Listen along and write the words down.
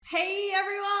Hey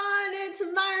everyone, it's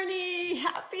Marnie.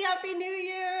 Happy New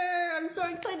Year. I'm so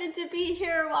excited to be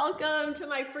here. Welcome to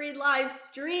my free live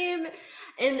stream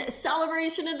in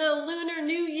celebration of the Lunar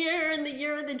New Year and the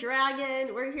Year of the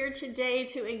Dragon. We're here today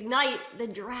to ignite the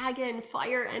dragon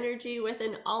fire energy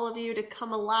within all of you to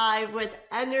come alive with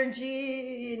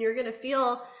energy, and you're going to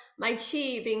feel my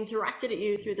chi being directed at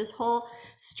you through this whole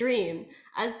stream.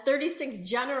 As 36th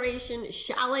generation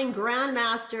Shaolin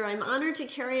Grandmaster, I'm honored to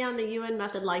carry on the Yuen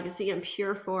Method legacy in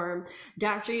pure form.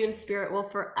 Dr. Yuen Spirit will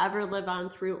forever live on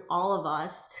through all of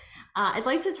us. I'd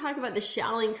like to talk about the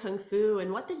Shaolin Kung Fu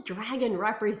and what the dragon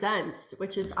represents,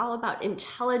 which is all about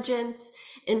intelligence,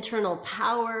 internal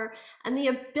power, and the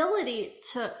ability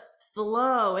to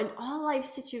flow in all life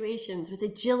situations with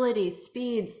agility,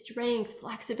 speed, strength,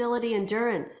 flexibility,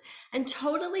 endurance, and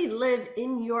totally live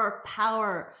in your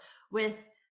power with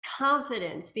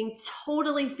confidence, being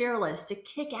totally fearless to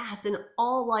kick ass in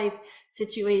all life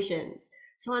situations.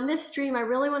 So on this stream, I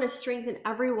really want to strengthen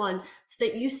everyone so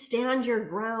that you stand your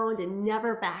ground and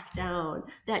never back down.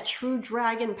 That true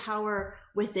dragon power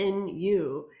within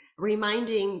you,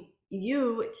 reminding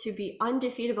you to be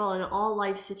undefeatable in all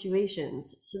life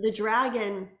situations. So the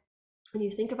dragon, when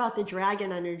you think about the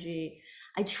dragon energy,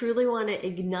 I truly want to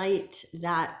ignite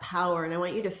that power and I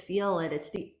want you to feel it. It's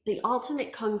the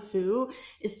ultimate kung fu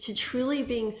is to truly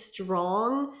being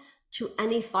strong to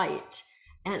any fight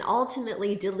and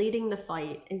ultimately deleting the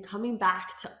fight and coming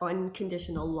back to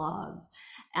unconditional love.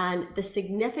 And the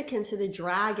significance of the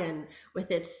dragon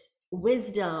with its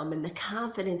wisdom and the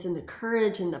confidence and the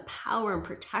courage and the power and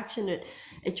protection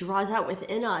it draws out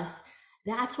within us,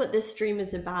 that's what this stream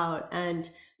is about. And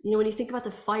when you think about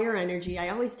the fire energy, I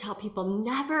always tell people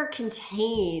never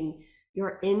contain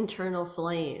your internal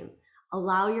flame.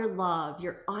 Allow your love,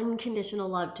 your unconditional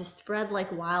love to spread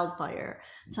like wildfire.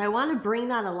 So I want to bring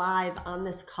that alive on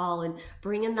this call and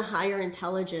bring in the higher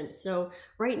intelligence. So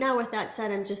right now, with that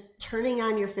said, I'm just turning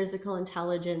on your physical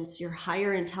intelligence, your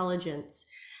higher intelligence,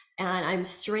 and I'm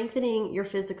strengthening your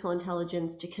physical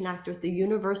intelligence to connect with the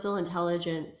universal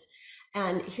intelligence.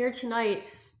 And here tonight,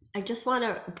 I just want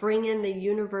to bring in the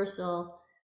universal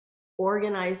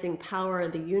organizing power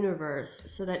of the universe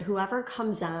so that whoever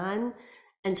comes on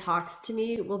and talks to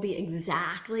me will be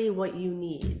exactly what you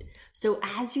need. So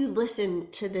as you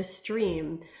listen to this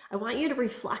stream, I want you to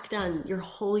reflect on your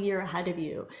whole year ahead of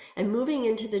you and moving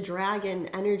into the dragon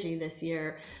energy this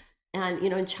year. And,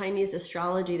 in Chinese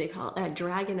astrology, they call it that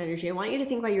dragon energy. I want you to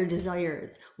think about your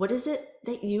desires. What is it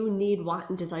that you need, want,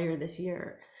 and desire this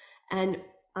year? And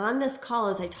on this call,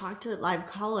 as I talk to live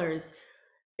callers,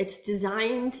 it's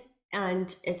designed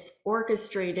and it's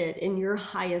orchestrated in your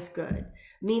highest good,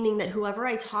 meaning that whoever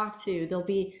I talk to, there'll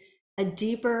be a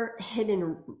deeper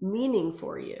hidden meaning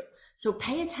for you. So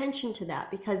pay attention to that,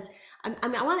 because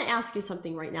I want to ask you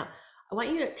something right now. I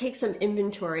want you to take some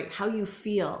inventory, how you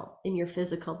feel in your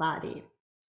physical body.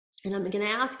 And I'm going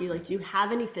to ask you, do you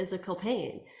have any physical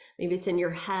pain? Maybe it's in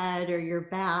your head or your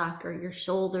back or your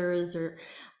shoulders or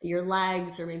your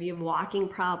legs, or maybe you have walking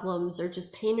problems or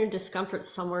just pain or discomfort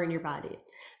somewhere in your body.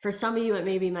 For some of you, it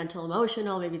may be mental,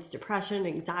 emotional, maybe it's depression,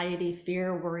 anxiety,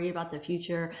 fear, worry about the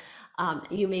future.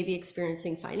 You may be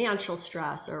experiencing financial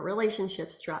stress or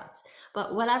relationship stress,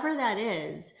 but whatever that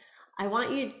is, I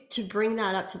want you to bring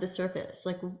that up to the surface.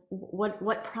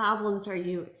 What problems are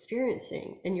you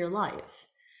experiencing in your life?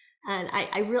 And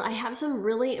I have some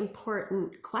really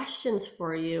important questions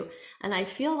for you. And I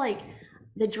feel like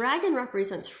the dragon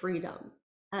represents freedom.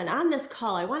 And on this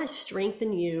call, I want to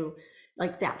strengthen you.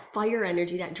 Like that fire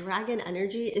energy, that dragon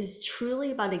energy is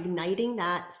truly about igniting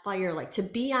that fire. Like to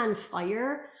be on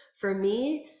fire, for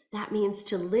me, that means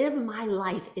to live my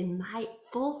life in my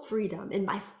full freedom, in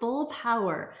my full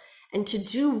power, and to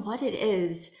do what it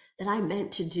is that I'm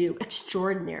meant to do,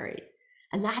 extraordinary.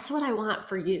 And that's what I want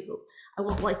for you. I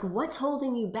want, what's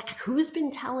holding you back? Who's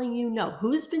been telling you no?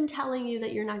 Who's been telling you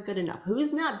that you're not good enough?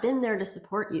 Who's not been there to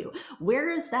support you? Where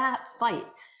is that fight?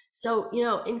 So,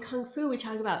 in Kung Fu, we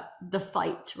talk about the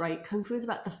fight, right? Kung Fu is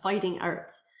about the fighting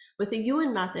arts. With the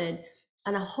Yuen method,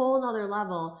 on a whole nother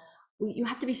level, you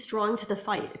have to be strong to the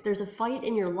fight. If there's a fight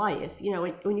in your life,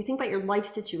 when you think about your life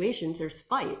situations, there's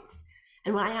fights.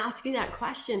 And when I ask you that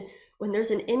question, when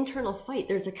there's an internal fight,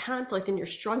 there's a conflict and you're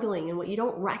struggling, and what you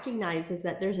don't recognize is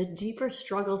that there's a deeper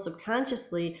struggle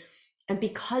subconsciously. And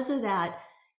because of that,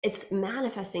 it's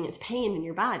manifesting as pain in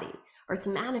your body, or it's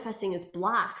manifesting as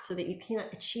blocks so that you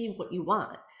can't achieve what you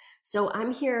want. So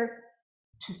I'm here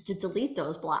to delete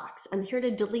those blocks. I'm here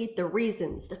to delete the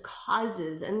reasons, the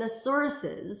causes, and the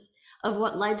sources of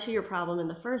what led to your problem in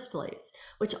the first place,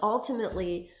 which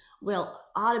ultimately will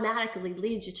automatically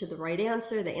lead you to the right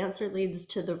answer. The answer leads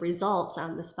to the results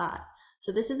on the spot.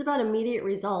 So this is about immediate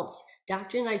results.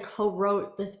 Dr. and I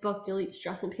co-wrote this book, Delete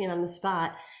Stress and Pain on the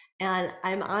Spot. And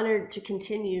I'm honored to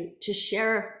continue to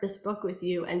share this book with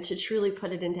you and to truly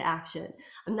put it into action.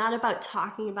 I'm not about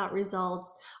talking about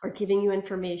results or giving you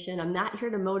information. I'm not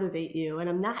here to motivate you, and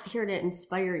I'm not here to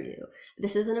inspire you.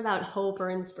 This isn't about hope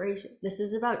or inspiration. This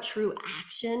is about true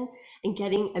action and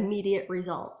getting immediate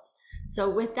results. So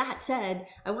with that said,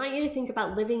 I want you to think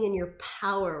about living in your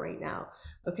power right now.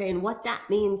 Okay, and what that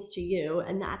means to you.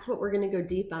 And that's what we're going to go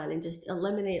deep on and just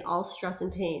eliminate all stress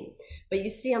and pain. But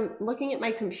you see, I'm looking at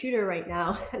my computer right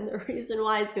now, and the reason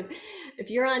why is because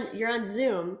if you're on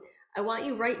Zoom, I want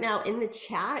you right now in the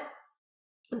chat.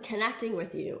 I'm connecting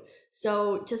with you.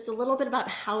 So just a little bit about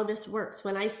how this works.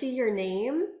 When I see your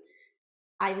name,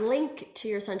 I link to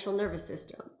your central nervous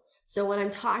system. So when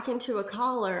I'm talking to a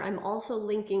caller, I'm also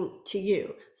linking to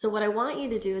you. So what I want you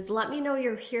to do is let me know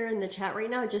you're here in the chat right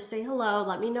now. Just say hello.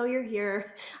 Let me know you're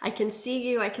here. I can see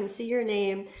you. I can see your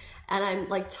name. And I'm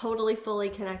like totally fully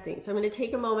connecting. So I'm going to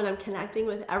take a moment. I'm connecting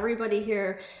with everybody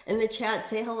here in the chat.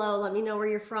 Say hello. Let me know where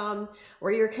you're from,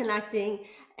 where you're connecting.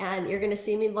 And you're going to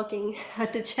see me looking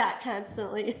at the chat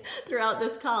constantly throughout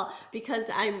this call because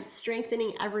I'm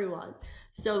strengthening everyone.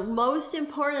 So most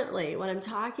importantly, when I'm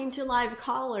talking to live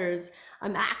callers,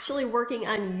 I'm actually working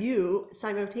on you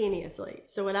simultaneously.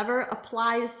 So whatever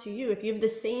applies to you, if you have the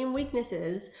same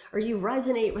weaknesses or you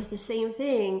resonate with the same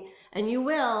thing, and you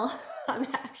will, I'm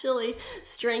actually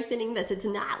strengthening this. It's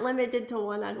not limited to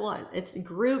one-on-one. It's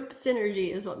group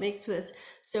synergy is what makes this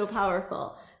so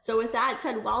powerful. So with that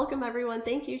said, welcome everyone.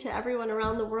 Thank you to everyone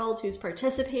around the world who's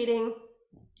participating.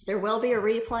 There will be a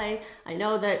replay. I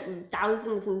know that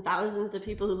thousands and thousands of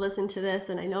people who listen to this,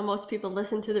 and I know most people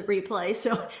listen to the replay,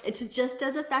 so it's just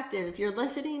as effective. If you're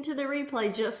listening to the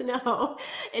replay, just know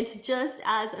it's just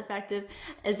as effective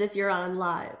as if you're on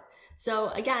live. So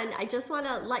again, I just want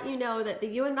to let you know that the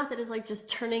UN method is like just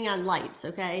turning on lights,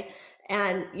 okay?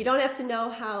 And you don't have to know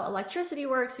how electricity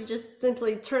works. You just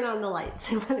simply turn on the lights.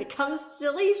 And when it comes to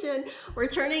deletion, we're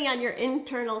turning on your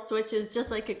internal switches just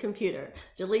like a computer.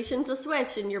 Deletion's a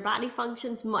switch and your body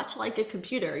functions much like a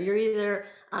computer. You're either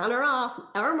on or off,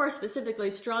 or more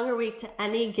specifically, strong or weak to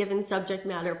any given subject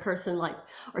matter, person, life,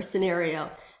 or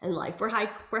scenario in life. We're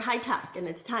high tech, and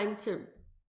it's time to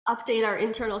update our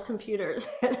internal computers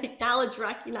and acknowledge,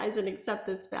 recognize, and accept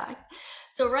this fact.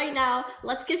 So right now,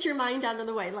 let's get your mind out of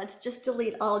the way. Let's just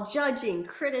delete all judging,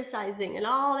 criticizing, and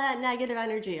all that negative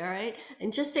energy, all right?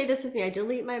 And just say this with me. I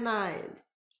delete my mind,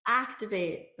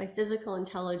 activate my physical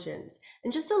intelligence,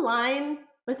 and just align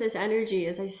with this energy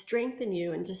as I strengthen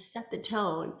you and just set the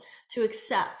tone to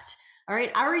accept. All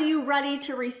right, are you ready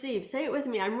to receive? Say it with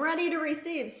me. I'm ready to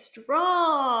receive.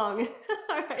 Strong.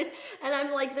 All right. And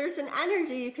I'm like, there's an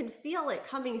energy. You can feel it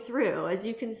coming through. As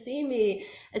you can see me,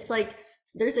 it's like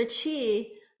there's a chi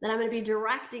that I'm going to be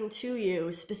directing to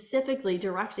you, specifically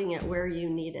directing it where you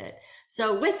need it.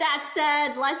 So with that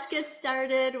said, let's get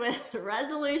started with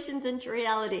resolutions into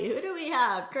reality. Who do we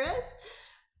have, Chris?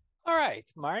 All right,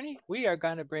 Marnie, we are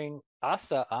going to bring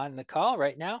Asa on the call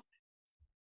right now.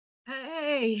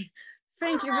 Hey,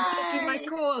 thank you for taking my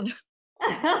call.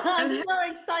 I'm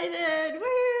so excited.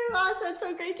 Woo! Awesome. It's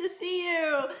so great to see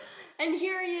you and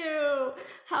hear you.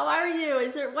 How are you?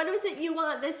 What is it you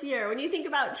want this year? When you think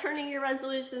about turning your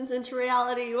resolutions into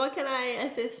reality, what can I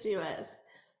assist you with?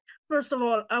 First of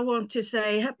all, I want to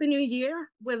say Happy New Year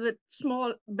with a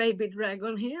small baby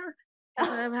dragon here that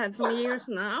I've had for years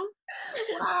now.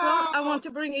 Wow. So I want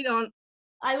to bring it on.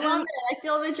 I love it. I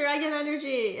feel the dragon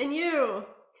energy. And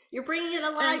you're bringing it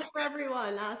alive for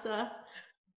everyone, Asa.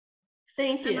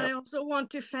 Thank you. And I also want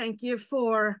to thank you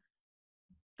for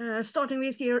starting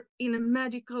this year in a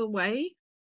magical way,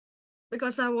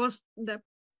 because I was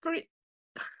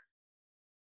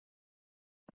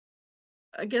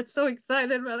I get so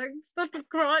excited that I start to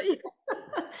cry.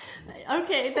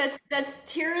 Okay, that's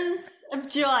tears of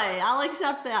joy. I'll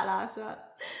accept that, Asa.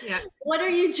 Yeah. What are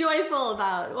you joyful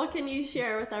about? What can you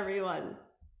share with everyone?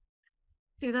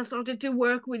 Since I started to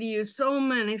work with you, so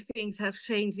many things have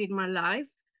changed in my life.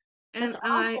 And That's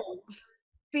awesome. I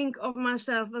think of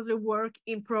myself as a work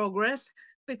in progress,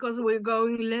 because we're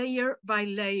going layer by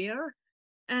layer.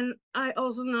 And I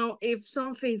also know if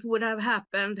some things would have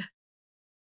happened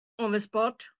on the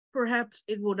spot, perhaps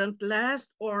it wouldn't last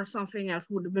or something else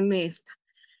would be missed.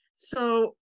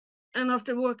 So, and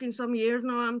after working some years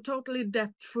now, I'm totally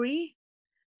debt free.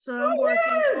 So I'm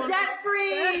working on debt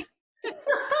free.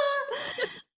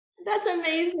 That's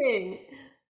amazing.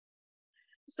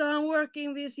 So I'm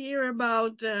working this year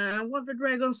about what the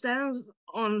dragon stands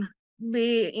on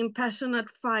be in passionate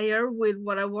fire with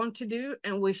what I want to do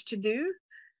and wish to do.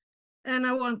 And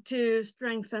I want to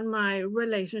strengthen my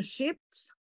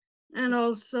relationships. And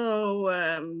also,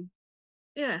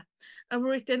 yeah, I've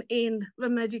written in the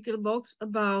magical box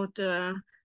about a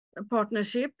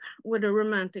partnership with a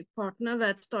romantic partner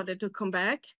that started to come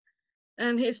back.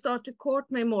 And he started to court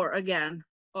me more again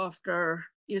after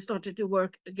you started to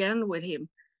work again with him,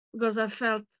 because I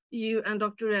felt you and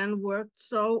Dr. N worked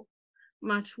so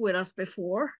much with us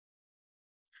before.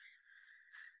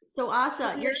 So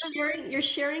Asa, you're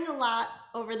sharing a lot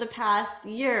over the past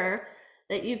year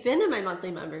that you've been in my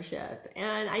monthly membership.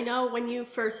 And I know when you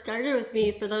first started with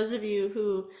me, for those of you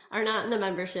who are not in the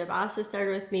membership, Asa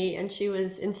started with me and she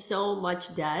was in so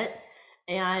much debt.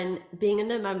 And being in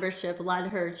the membership led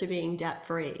her to being debt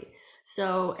free.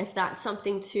 So if that's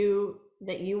something too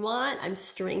that you want, I'm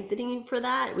strengthening for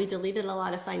that. We deleted a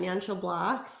lot of financial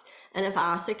blocks. And if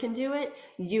Asa can do it,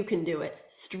 you can do it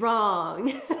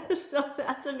strong. So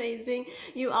that's amazing.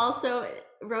 You also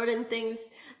wrote in things,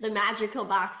 the magical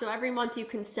box. So every month you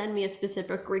can send me a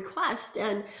specific request.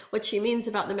 And what she means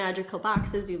about the magical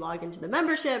box is you log into the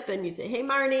membership and you say, hey,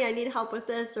 Marnie, I need help with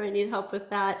this or I need help with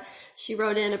that. She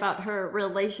wrote in about her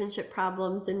relationship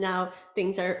problems and now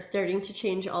things are starting to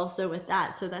change also with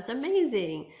that. So that's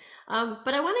amazing.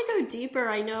 But I want to go deeper.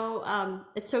 I know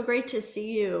it's so great to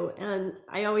see you. And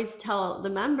I always tell the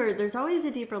member, there's always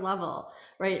a deeper level,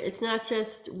 right? It's not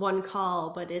just one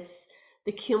call, but it's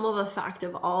the cumulative effect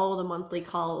of all the monthly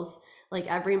calls, like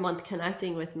every month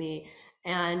connecting with me.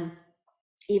 And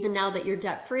even now that you're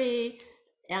debt free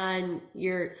and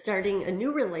you're starting a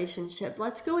new relationship,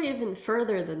 let's go even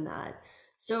further than that.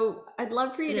 So I'd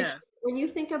love for you to, when you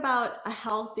think about a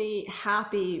healthy,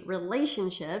 happy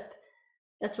relationship,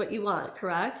 that's what you want,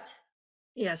 correct?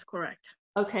 Yes, correct.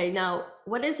 Okay, now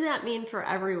what does that mean for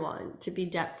everyone to be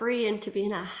debt free and to be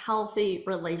in a healthy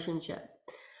relationship?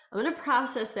 I'm going to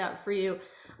process that for you.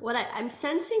 What I'm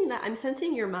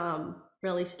sensing your mom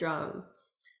really strong,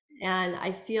 and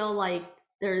I feel like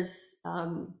there's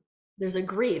a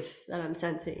grief that I'm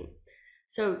sensing.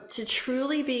 So to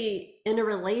truly be in a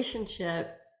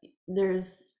relationship,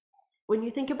 when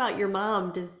you think about your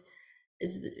mom,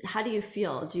 how do you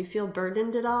feel? Do you feel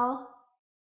burdened at all?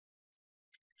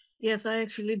 Yes, I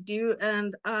actually do.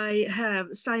 And I have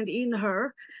signed in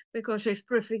her because she's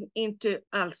drifting into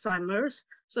Alzheimer's.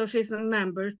 So she's a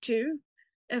member too.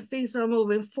 And things are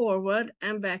moving forward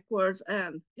and backwards.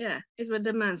 And yeah, it's with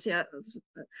dementia.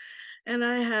 And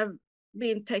I have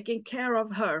been taking care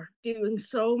of her, doing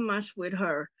so much with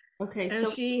her. Okay, and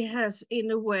so she has, in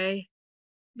a way,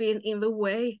 been in the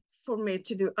way for me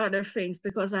to do other things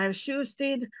because I have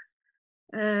chosen,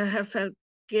 have felt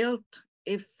guilt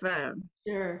if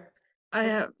sure. I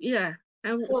have, yeah.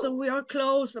 And so So we are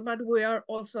close, but we are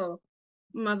also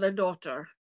mother-daughter.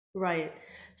 right.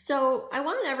 So I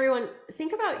want everyone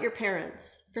think about your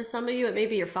parents. For some of you, it may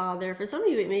be your father. For some of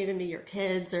you, it may even be your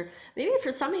kids, or maybe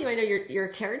for some of you, I know you're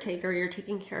a caretaker. You're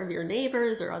taking care of your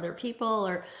neighbors or other people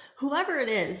or whoever it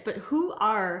is. But who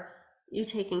are you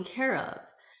taking care of?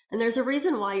 And there's a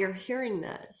reason why you're hearing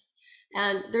this.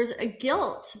 And there's a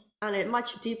guilt on a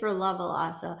much deeper level,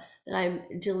 Asa, that I'm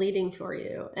deleting for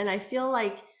you. And I feel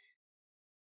like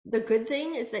the good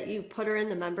thing is that you put her in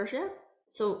the membership.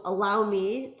 So allow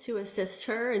me to assist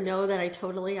her and know that I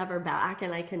totally have her back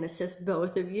and I can assist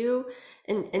both of you.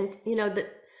 And you know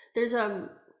that there's an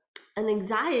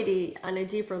anxiety on a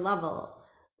deeper level.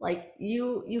 Like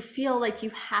you feel like you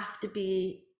have to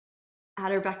be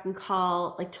at her beck and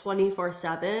call like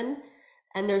 24/7.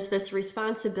 And there's this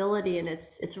responsibility and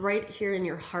it's right here in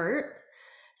your heart.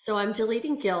 So I'm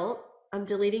deleting guilt, I'm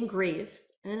deleting grief,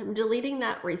 and I'm deleting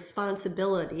that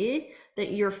responsibility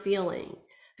that you're feeling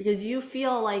because you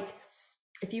feel like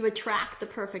if you attract the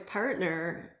perfect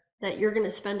partner that you're going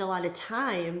to spend a lot of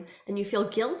time and you feel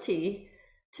guilty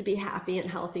to be happy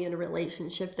and healthy in a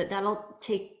relationship, that'll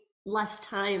take less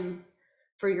time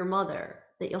for your mother,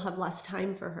 that you'll have less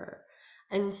time for her.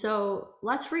 And so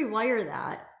let's rewire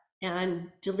that and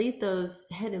delete those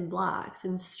hidden blocks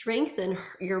and strengthen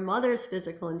your mother's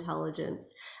physical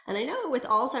intelligence. And I know with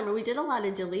Alzheimer's, we did a lot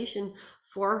of deletion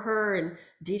for her and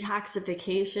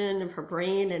detoxification of her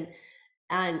brain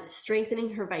and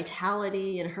strengthening her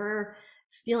vitality and her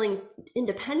feeling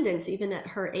independence even at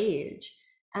her age.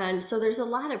 And so there's a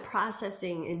lot of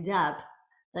processing in depth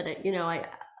that I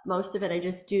most of it I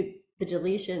just do the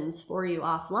deletions for you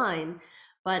offline,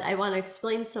 but I want to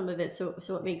explain some of it so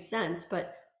it makes sense.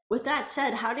 But with that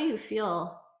said, how do you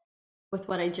feel with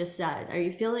what I just said? Are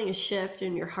you feeling a shift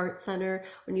in your heart center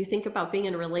when you think about being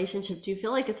in a relationship? Do you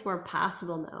feel like it's more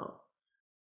possible now?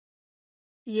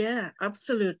 Yeah,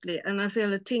 absolutely. And I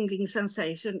feel a tingling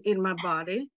sensation in my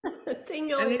body. And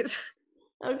Tingling. it's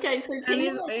Okay, so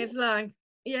tingling. it's like,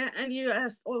 yeah, and you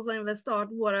asked also in the start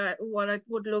what it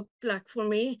would look like for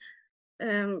me.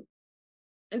 Um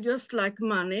and just like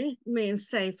money means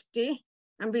safety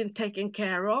and being taken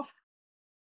care of.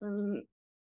 Um,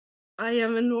 I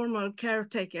am a normal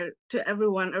caretaker to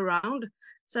everyone around.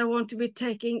 So I want to be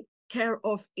taken care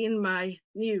of in my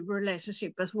new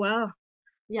relationship as well.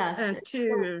 Yes. And So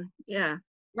to, yeah,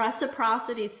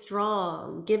 reciprocity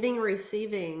strong, giving,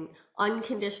 receiving,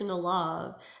 unconditional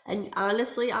love. And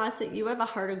honestly, Asa, you have a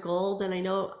heart of gold, and I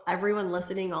know everyone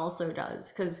listening also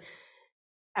does, because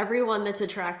everyone that's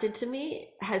attracted to me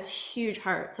has huge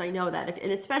hearts. I know that.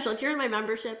 And especially if you're in my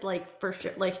membership, like for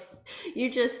sure, like you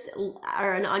just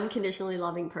are an unconditionally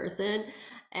loving person,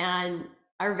 and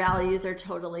our values are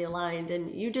totally aligned,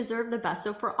 and you deserve the best.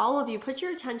 So for all of you, put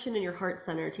your attention in your heart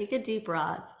center, take a deep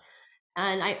breath,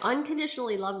 and I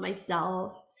unconditionally love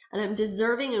myself, and I'm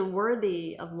deserving and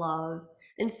worthy of love,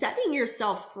 and setting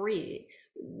yourself free.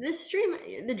 This stream,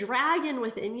 the dragon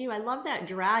within you, I love that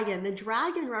dragon. The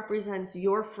dragon represents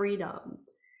your freedom.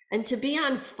 And to be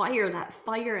on fire, that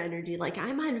fire energy, like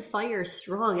I'm on fire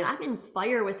strong, and I'm in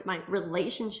fire with my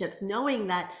relationships, knowing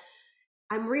that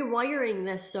I'm rewiring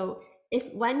this. So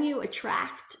if when you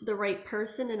attract the right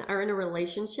person and are in a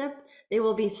relationship, they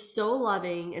will be so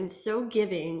loving and so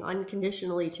giving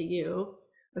unconditionally to you.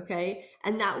 Okay.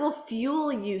 And that will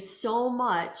fuel you so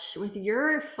much with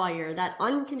your fire, that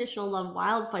unconditional love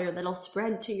wildfire that'll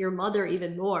spread to your mother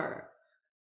even more.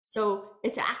 So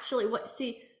it's actually what,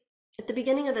 see, at the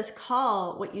beginning of this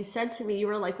call, what you said to me, you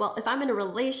were like, well, if I'm in a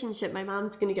relationship, my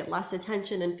mom's going to get less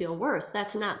attention and feel worse.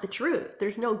 That's not the truth.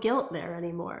 There's no guilt there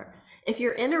anymore. If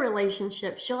you're in a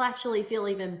relationship, she'll actually feel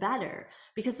even better,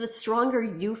 because the stronger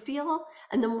you feel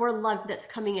and the more love that's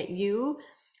coming at you,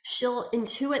 she'll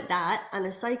intuit that on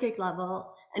a psychic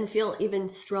level and feel even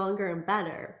stronger and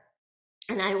better.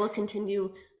 And I will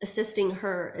continue assisting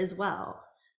her as well.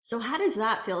 So how does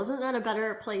that feel? Isn't that a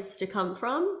better place to come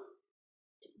from?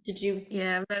 Did you?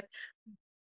 yeah, but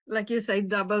like you say,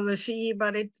 double the she,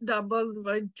 but it doubled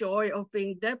the joy of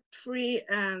being debt free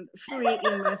and free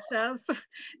in myself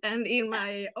and in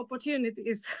my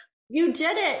opportunities. You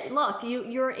did it. Look,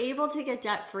 you're able to get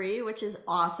debt free, which is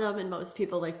awesome. And most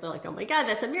people, like, they're like, oh my God,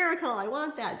 that's a miracle. I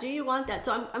want that. Do you want that?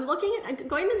 So I'm looking at, I'm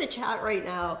going to the chat right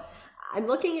now. I'm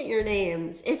looking at your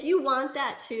names. If you want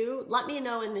that too, let me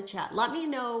know in the chat. Let me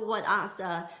know what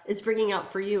Asa is bringing out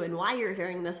for you and why you're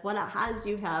hearing this, what ahas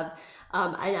you have.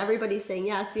 And everybody's saying,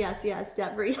 yes, yes, yes,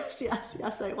 debt free. Yes, yes,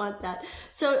 yes, I want that.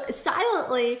 So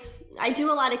silently, I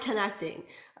do a lot of connecting.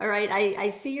 All right, I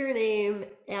see your name,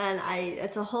 and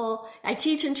it's a whole, I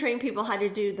teach and train people how to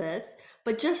do this,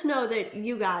 but just know that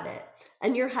you got it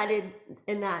and you're headed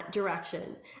in that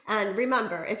direction. And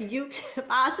remember, if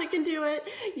Asa can do it,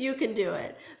 you can do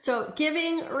it. So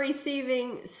giving,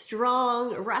 receiving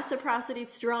strong, reciprocity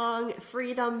strong,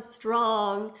 freedom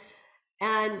strong,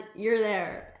 and you're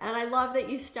there. And I love that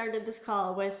you started this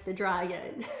call with the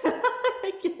dragon.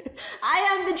 I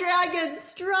am the dragon,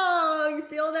 strong.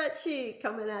 Feel that chi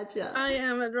coming at you. I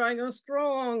am a dragon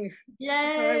strong.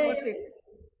 Yay!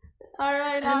 All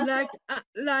right, And awesome.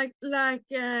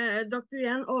 Dr.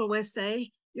 Yan always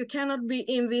say, you cannot be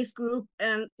in this group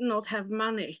and not have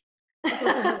money because you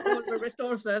have all the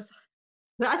resources.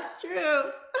 That's true.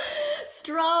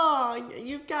 Strong.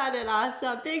 You've got it,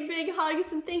 Asa. Big, big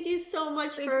hugs, and thank you so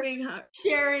much for Big hug.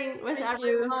 sharing with Thank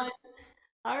you. everyone.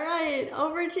 All right,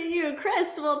 over to you.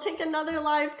 Chris, we'll take another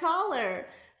live caller.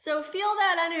 So feel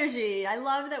that energy. I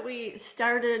love that we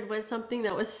started with something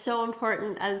that was so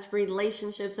important as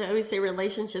relationships. I always say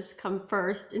relationships come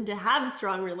first, and to have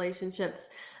strong relationships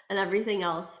and everything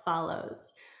else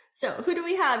follows. So who do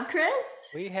we have, Chris?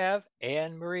 We have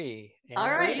Anne Marie.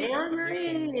 All right, You Anne can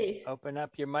Marie. open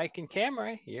up your mic and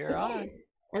camera. You're on.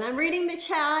 And I'm reading the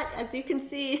chat, as you can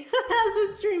see, as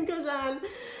the stream goes on.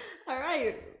 All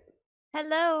right.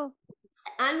 Hello.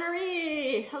 Anne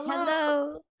Marie, hello.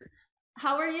 Hello.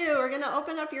 How are you? We're going to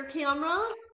open up your camera.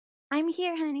 I'm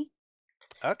here, honey.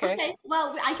 Okay.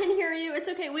 Well, I can hear you. It's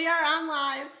okay. We are on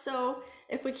live. So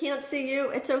if we can't see you,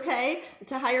 it's okay.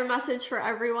 It's a higher message for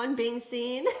everyone being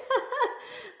seen.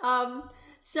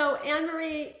 So Anne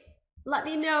Marie, let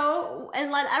me know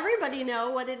and let everybody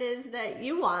know what it is that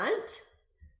you want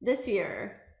this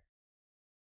year.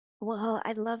 Well,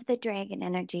 I love the dragon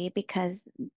energy because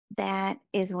that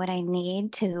is what I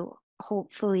need to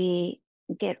hopefully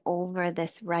get over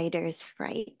this writer's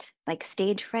fright. Like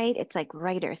stage fright, it's like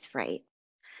writer's fright.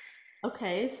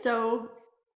 Okay, so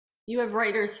You have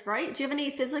writer's fright. Do you have any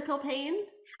physical pain?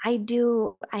 I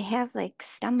do. I have like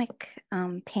stomach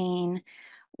pain,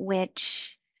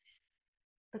 which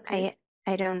Okay.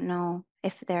 I don't know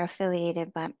if they're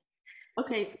affiliated, but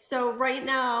Okay, so right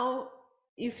now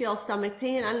you feel stomach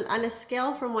pain on a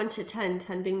scale from 1 to 10,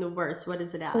 10 being the worst. What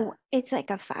is it at? oh, it's like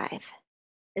a 5.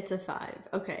 It's a 5.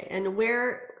 Okay. And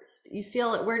where you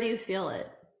feel it, where do you feel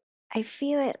it? I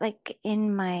feel it like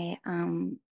in my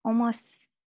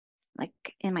almost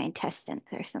like in my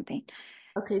intestines or something.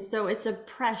 Okay, so it's a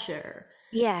pressure.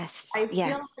 Yes, I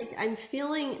feel yes. like I'm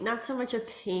feeling not so much a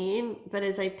pain, but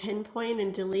as I pinpoint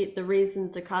and delete the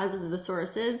reasons, the causes, the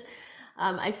sources,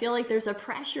 I feel like there's a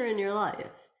pressure in your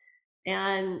life.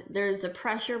 And there's a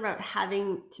pressure about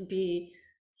having to be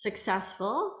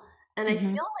successful. And I Hmm.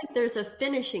 feel like there's a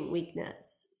finishing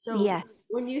weakness. So Yes.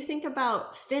 when you think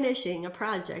about finishing a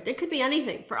project, it could be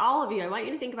anything for all of you. I want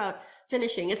you to think about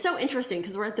finishing. It's so interesting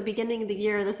because we're at the beginning of the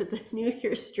year. This is a New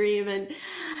Year's stream, and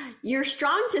you're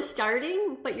strong to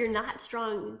starting, but you're not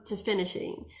strong to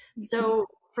finishing. So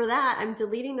for that, I'm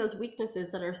deleting those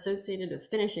weaknesses that are associated with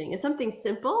finishing. It's something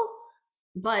simple,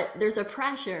 but there's a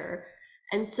pressure.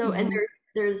 And so, and Hmm.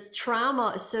 there's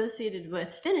trauma associated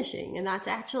with finishing, and that's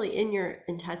actually in your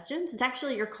intestines. It's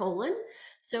actually your colon.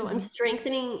 So I'm Hmm.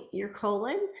 strengthening your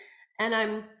colon, and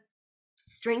I'm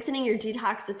strengthening your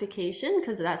detoxification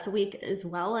because that's weak as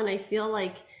well. And I feel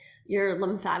like your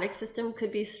lymphatic system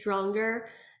could be stronger.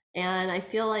 And I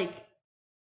feel like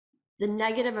the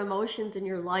negative emotions in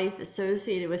your life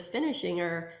associated with finishing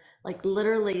are like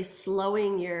literally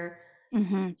slowing your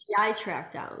Hmm. GI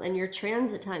tract down, and your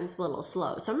transit time's a little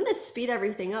slow. So I'm going to speed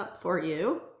everything up for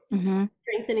you, Hmm.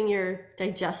 strengthening your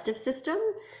digestive system,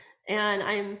 and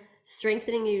I'm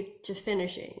strengthening you to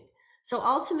finishing. So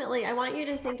ultimately, I want you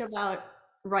to think about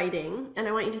writing, and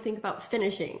I want you to think about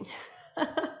finishing.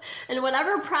 And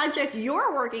whatever project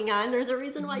you're working on, there's a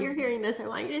reason why you're hearing this. I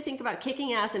want you to think about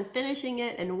kicking ass and finishing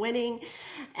it and winning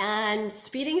and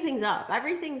speeding things up.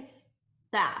 Everything's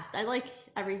fast. I like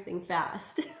everything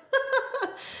fast.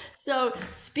 So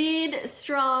speed,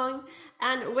 strong.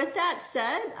 And with that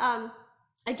said,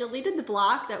 I deleted the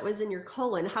block that was in your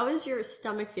colon. How is your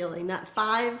stomach feeling? That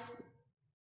 5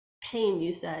 pain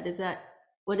you said, is that,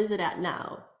 what is it at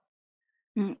now?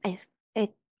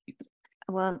 It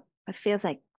well, it feels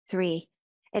like 3.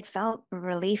 It felt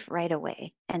relief right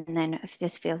away, and then it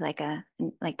just feels like a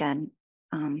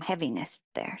heaviness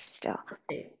there still.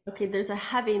 Okay. Okay, there's a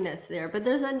heaviness there, but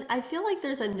I feel like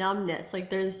there's a numbness. Like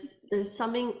there's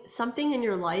something in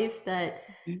your life that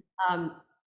Mhm. um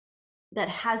that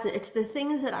has it's the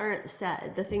things that aren't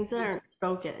said, the things that aren't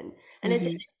spoken. And it's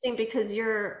Hmm. interesting because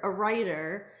you're a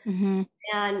writer, Hmm.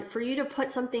 and for you to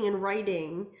put something in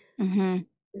writing, Hmm.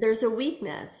 there's a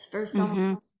weakness for someone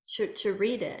Hmm. to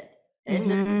read it, and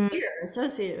there's Hmm. fear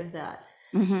associated with that.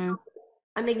 So Hmm.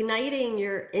 I'm igniting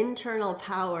your internal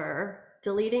power,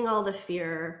 deleting all the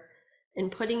fear,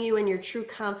 and putting you in your true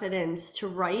confidence to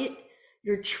write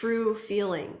your true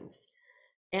feelings,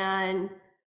 and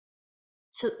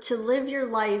to live your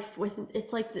life with,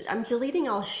 it's like I'm deleting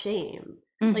all shame.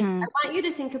 Like Hmm. I want you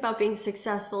to think about being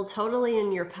successful totally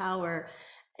in your power,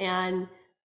 and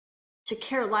to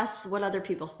care less what other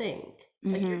people think.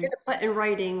 Like you're Hmm. going to put in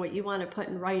writing what you want to put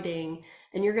in writing,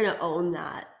 and you're going to own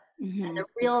that. And Hmm. the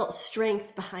real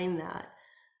strength behind that.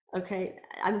 Okay,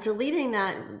 I'm deleting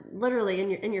that literally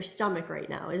in your stomach right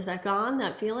now. Is that gone?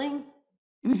 That feeling?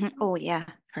 Hmm. Oh yeah,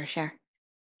 for sure.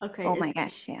 Okay. Oh my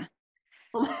gosh, yeah.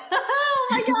 Oh my, oh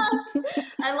my gosh.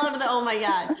 I love the oh my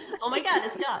God. Oh my God,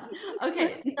 it's gone.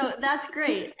 Okay, so that's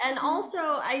great. And also,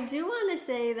 I do want to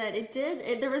say that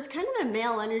there was kind of a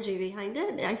male energy behind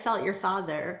it. I felt your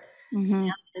father. Hmm.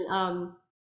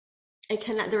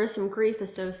 And there was some grief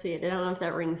associated. I don't know if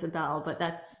that rings a bell, but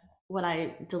that's what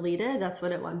I deleted. That's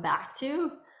what it went back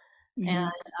to. And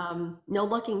Hmm. no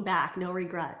looking back, no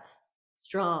regrets.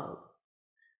 Strong.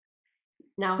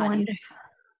 Now how do you? Wonder.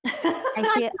 I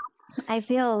feel I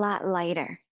feel a lot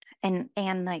lighter, and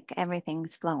like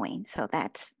everything's flowing, so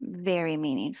that's very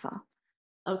meaningful.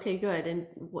 Okay, good. And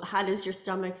how does your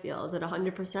stomach feel? Is it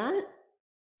 100%?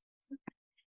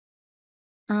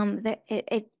 That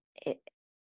it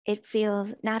it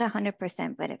feels not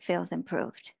 100%, but it feels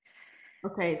improved.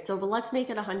 Okay, so but let's make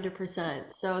it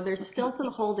 100%. So there's still Okay.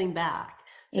 some holding back.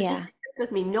 So just Yeah. stick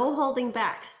with me, no holding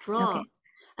back, strong. Okay.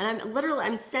 And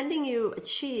I'm sending you a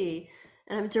chi,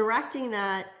 and I'm directing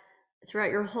that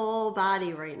throughout your whole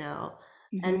body right now,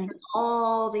 and Hmm. for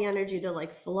all the energy to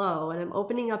like flow. And I'm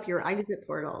opening up your exit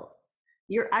portals.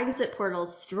 Your exit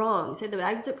portal's strong. Say the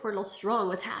exit portal's strong.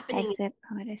 What's happening? Exit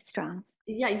pod is strong.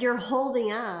 Yeah, you're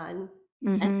holding on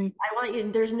And Mm-hmm. I want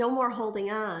you, there's no more holding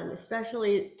on,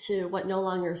 especially to what no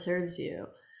longer serves you.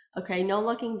 Okay, no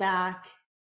looking back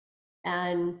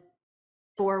and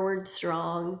forward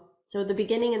strong. So the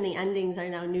beginning and the endings are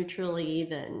now neutrally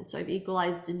even. So I've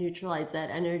equalized and neutralized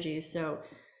that energy. So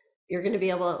you're going to be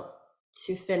able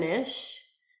to finish.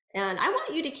 And I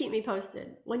want you to keep me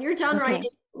posted. When you're done Okay. writing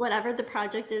whatever the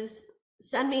project is,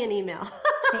 send me an email.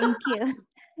 Thank you.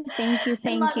 Thank you. And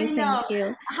Thank let you. me know. Thank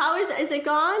you. How is it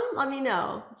gone? Let me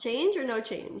know. Change or no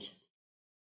change?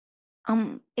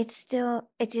 It's still,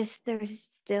 there's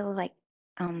still like,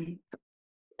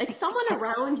 It's someone I-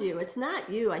 around you. It's not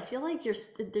you. I feel like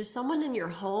there's someone in your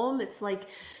home. It's like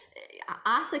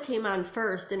Asa came on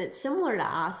first, and it's similar to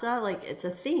Asa. Like it's a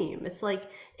theme. It's like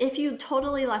if you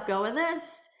totally let go of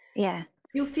this, yeah.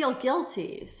 you feel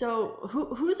guilty. So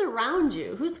who's around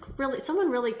you? Who's really someone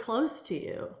really close to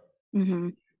you? Mm-hmm.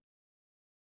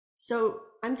 So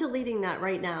I'm deleting that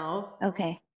right now.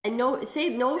 Okay. And say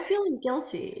no feeling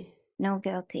guilty. No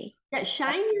guilty. Yeah,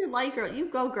 shine your light, girl. You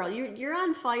go, girl. You're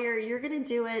on fire. You're gonna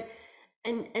do it.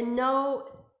 And no,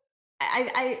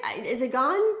 is it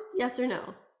gone? Yes or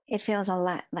no? It feels a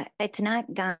lot like it's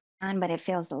not gone, but it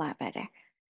feels a lot better.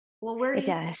 Well, where do It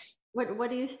you does. what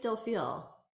do you still feel?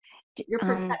 D- Your Um,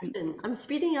 perception. I'm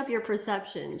speeding up your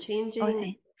perception, changing,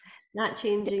 okay. not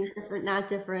changing, different, not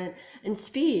different, and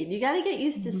speed. You got to get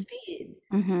used to Mm-hmm. speed.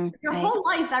 Mm-hmm. Your whole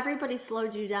life, everybody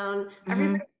slowed you down, Mm-hmm.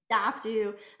 everybody stopped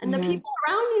you, and the Mm-hmm. people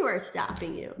around you are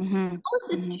stopping you, Mm-hmm.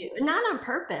 closest Mm-hmm. to you, and not on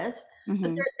purpose, but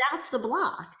Mm-hmm. that's the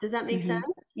block. Does that make Mm-hmm.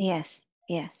 sense? Yes.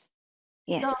 Yes.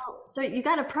 So, Yes. so you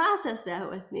got to process that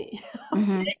with me.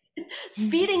 Mm-hmm.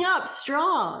 Speeding up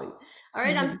strong. All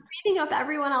right, I'm Mm-hmm. speeding up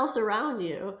everyone else around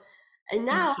you. And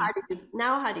now Thank you.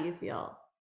 how do you feel?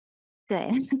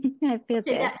 Good. I feel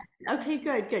Okay, good.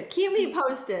 okay, good. Keep me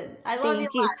posted. I love you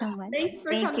Thank a you lot. so much. Thanks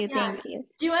for Thank coming you. on. Thank you.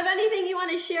 Do you have anything you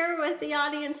want to share with the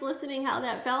audience listening how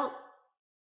that felt?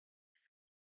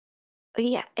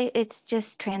 Yeah, it's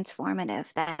just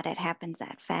transformative that it happens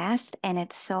that fast, and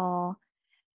it's so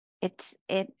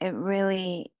it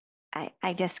really I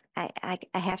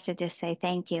have to just say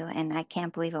thank you, and I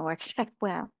can't believe it works that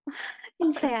well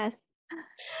and fast. All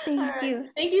Thank right. you.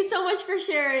 Thank you so much for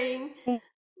sharing. Thank-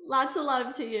 Lots of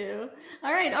love to you.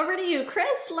 All right, over to you, Chris.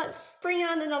 Let's bring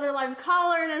on another live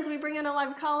caller. And as we bring in a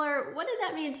live caller, what did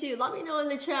that mean to you? Let me know in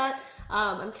the chat.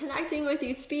 I'm connecting with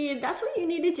you, speed. That's what you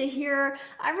needed to hear.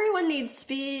 Everyone needs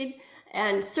speed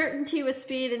and certainty with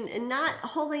speed and not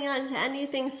holding on to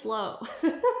anything slow.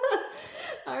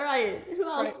 All right, who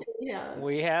else Right. do we have?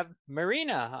 We have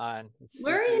Marina on. Let's see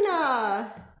if we-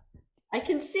 Marina, I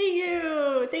can see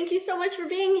you. Thank you so much for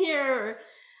being here.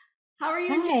 How are you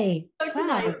Hi.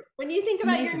 tonight? Wow. When you think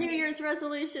about your Amazing. New Year's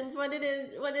resolutions, what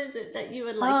is it that you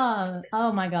would like?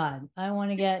 Oh my God. I want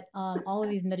to get all of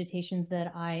these meditations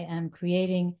that I am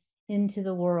creating into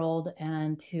the world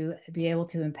and to be able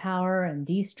to empower and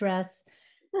de-stress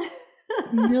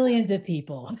millions of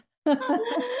people. Where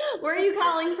are you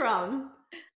calling from?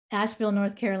 Asheville,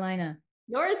 North Carolina.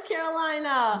 North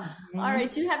Carolina. All Mhm.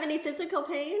 right. Do you have any physical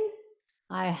pain?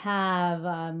 I have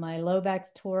my low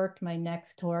back's torqued, my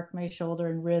neck's torqued, my shoulder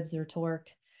and ribs are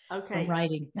torqued from Okay.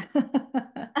 writing.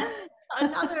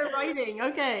 Another writing.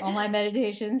 Okay. All my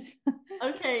meditations.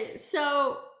 Okay.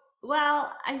 So,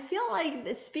 well, I feel like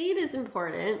the speed is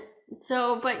important.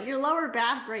 So, but your lower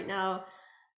back right now,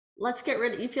 let's get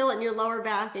rid of, you feel it in your lower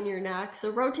back and your neck. So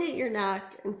rotate your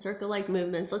neck and circle like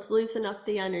movements. Let's loosen up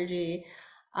the energy.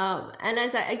 And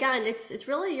again, it's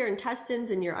really your intestines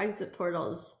and your exit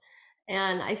portals.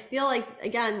 And I feel like,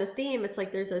 again, the theme, it's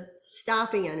like there's a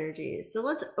stopping energy. So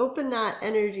let's open that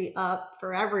energy up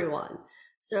for everyone.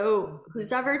 So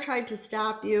who's ever tried to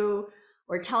stop you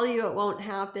or tell you it won't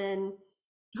happen,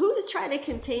 who's trying to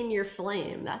contain your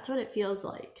flame? That's what it feels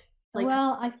like. Like,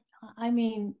 Well, I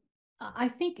mean, I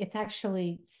think it's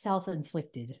actually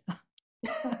self-inflicted.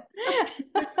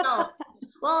 yourself.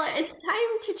 Well, it's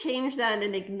time to change that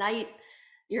and ignite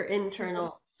your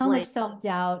internal So flame. much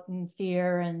self-doubt and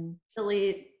fear and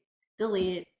Delete.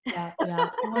 yeah.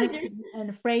 And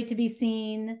afraid to be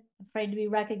seen, afraid to be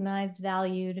recognized,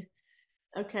 valued.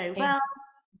 Okay, well,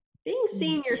 being Mm.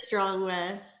 seen you're strong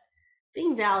with,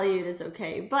 being valued is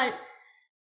okay, but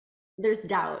there's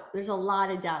doubt. There's a lot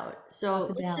of doubt. So Lots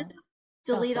of let's doubt. just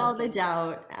delete all the Self-sabotage.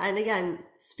 doubt. And again,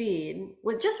 speed.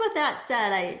 With that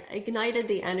said, I ignited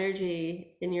the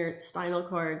energy in your spinal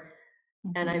cord.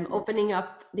 And Mhm. I'm opening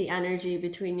up the energy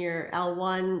between your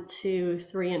L1, 2,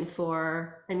 3, and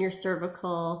 4, and your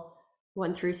cervical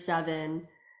 1 through 7,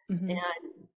 Mhm.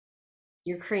 and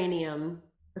your cranium.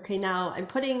 Okay, now I'm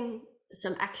putting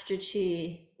some extra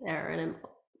chi there, and I'm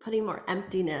putting more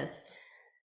emptiness.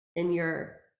 in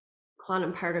your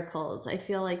quantum particles. I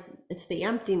feel like it's the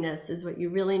emptiness is what you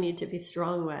really need to be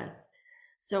strong with.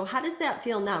 So how does that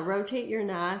feel now? Rotate your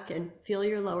neck and feel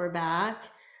your lower back.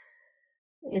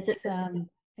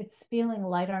 It's feeling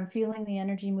lighter. I'm feeling the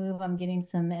energy move. I'm getting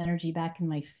some energy back in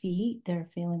my feet. They're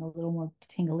feeling a little more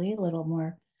tingly, a little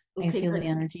more. I Okay, feel good. the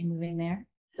energy moving there.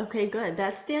 Okay, good.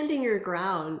 That's standing your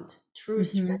ground, true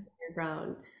strength in your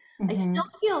ground. I still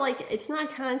feel like it's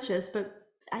not conscious, but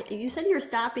you said you're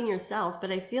stopping yourself, but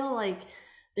I feel like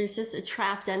there's just a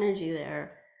trapped energy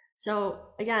there. So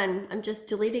again, I'm just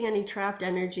deleting any trapped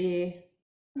energy.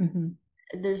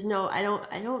 There's no, I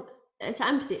don't, it's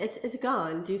empty. It's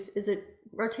gone. Is it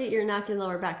rotate your neck and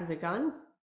lower back? Is it gone?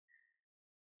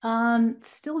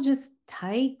 Still just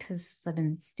tight because I've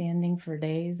been standing for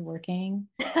days working.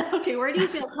 Okay, where do you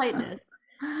feel tightness?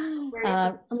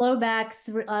 Low back,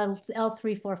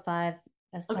 L345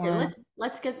 S1. Okay,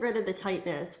 let's get rid of the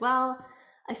tightness. Well,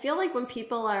 I feel like when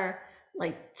people are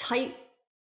like tight,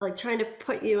 like trying to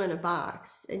put you in a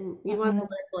box, and you want to live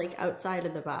like outside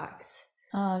of the box.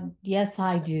 Yes,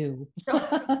 I do. So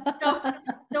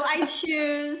I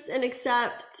choose and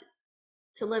accept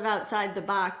to live outside the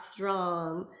box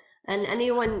strong. And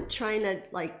anyone trying to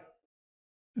like,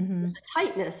 there's a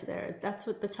tightness there. That's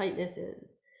what the tightness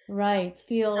is. Right.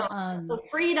 Feel so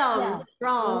freedom, yeah,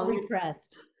 strong, feel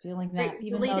repressed, feeling that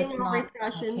even though deleting it's all not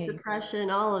repression, okay. suppression,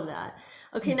 all of that.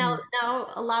 Okay, now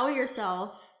allow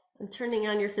yourself. I'm turning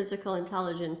on your physical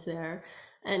intelligence there,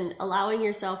 and allowing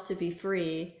yourself to be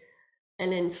free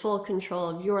and in full control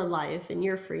of your life and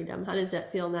your freedom. How does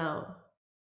that feel now?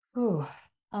 Ooh,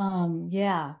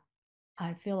 yeah.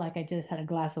 I feel like I just had a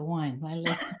glass of wine. My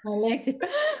legs I'm like,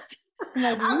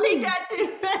 I'll take that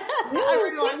too.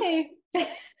 Everyone. Okay.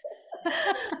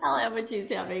 I'll have what she's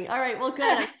having. All right, well, good.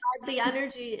 I'm glad the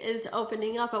energy is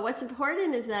opening up. But what's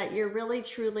important is that you're really,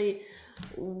 truly,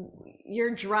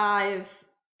 your drive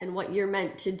and what you're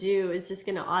meant to do is just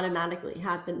going to automatically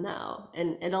happen now.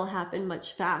 And it'll happen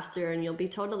much faster, and you'll be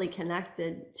totally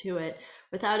connected to it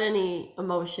without any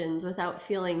emotions, without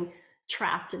feeling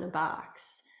trapped in a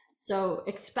box. So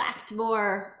expect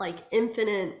more like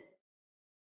infinite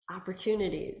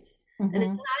opportunities. And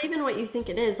it's not even what you think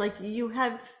it is. Like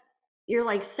you're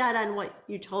like set on what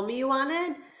you told me you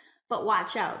wanted, but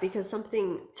watch out because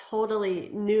something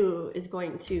totally new is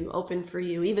going to open for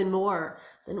you even more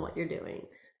than what you're doing.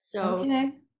 So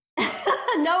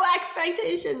no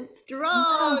expectations,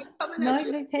 strong. No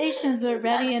expectations, but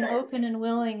ready and open and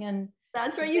willing and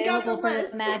that's right. You got the list.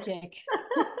 For the magic.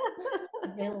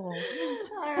 Available.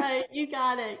 All right, you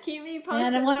got it. Keep me posted.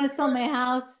 And I want to sell my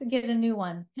house and get a new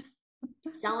one.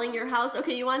 Selling your house.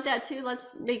 Okay, you want that too?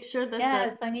 Let's make sure that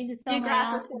yes, I need to sell my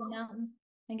house in the mountains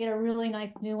and get a really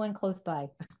nice new one close by.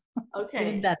 Okay.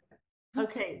 Even better.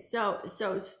 Okay, so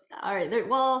all right.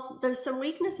 There's some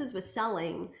weaknesses with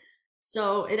selling.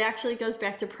 So it actually goes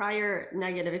back to prior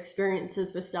negative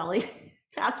experiences with selling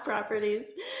past properties.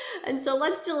 And so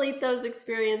let's delete those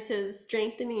experiences,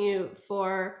 strengthen you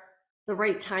for the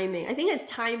right timing. I think it's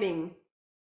timing.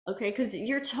 Okay, because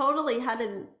you're totally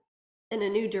headed in a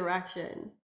new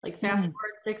direction. Like fast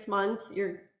forward 6 months,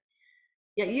 you're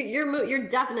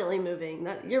definitely moving.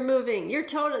 You're moving.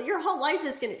 Your whole life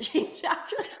is going to change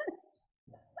after this.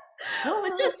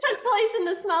 What just took place in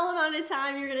the small amount of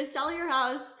time? You're going to sell your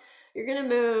house. You're going to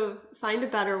move, find a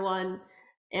better one,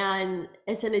 and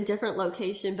it's in a different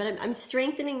location. But I'm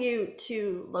strengthening you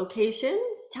to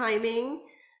locations, timing,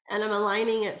 and I'm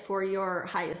aligning it for your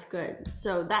highest good.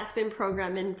 So that's been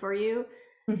programmed in for you.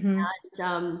 And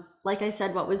like I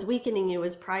said, what was weakening you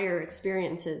was prior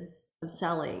experiences of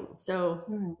selling.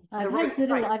 So I've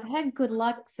had good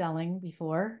luck selling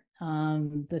before,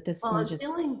 but this was just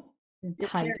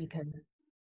tight because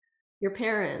your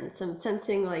parents. I'm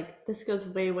sensing like this goes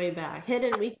way back.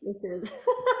 Hidden weaknesses.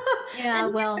 Yeah,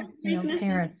 well,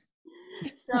 parents.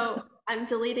 So I'm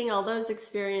deleting all those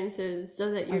experiences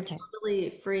so that you're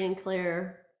totally free and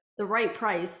clear. The right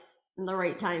price and the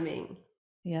right timing.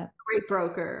 Yeah. The right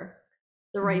broker,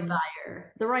 the right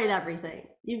buyer, the right everything.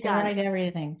 You've got it.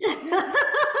 Everything.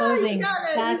 Closing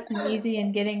fast and easy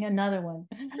and getting another one.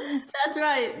 That's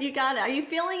right. You got it. Are you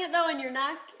feeling it though in your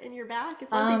neck and your back?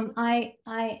 It's one thing.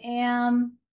 I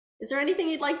am. Is there anything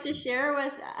you'd like to share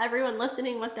with everyone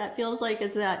listening what that feels like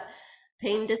as that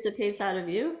pain dissipates out of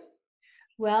you?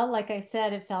 Well, like I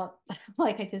said, it felt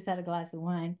like I just had a glass of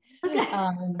wine. Okay.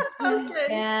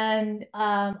 And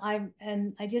I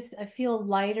feel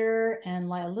lighter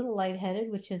and a little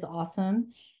lightheaded, which is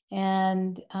awesome.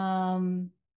 And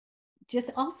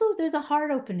just also there's a heart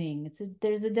opening.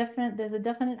 There's a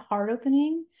definite heart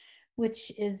opening,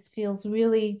 which feels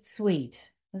really sweet.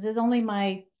 This is only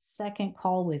my second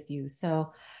call with you.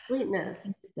 So Sweetness.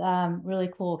 it's really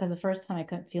cool because the first time I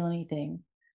couldn't feel anything.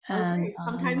 And Okay.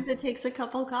 Sometimes it takes a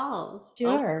couple calls.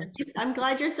 sure. I'm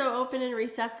glad you're so open and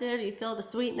receptive. You feel the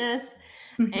sweetness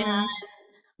and Mhm.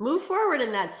 move forward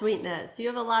in that sweetness. You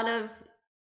have a lot of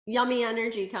yummy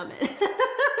energy coming.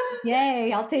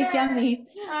 Yay, I'll take yummy.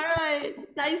 All right.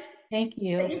 Nice Thank that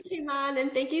you. you came on,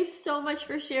 and thank you so much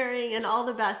for sharing, and all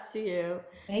the best to you.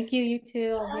 Thank you, you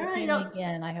too. I'll All be right. seeing you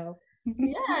again, I hope.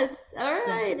 Yes. All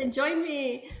right. And join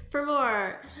me for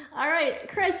more. All right.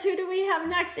 Chris, who do we have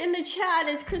next in the chat?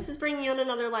 As Chris is bringing on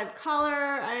another live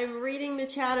caller, I'm reading the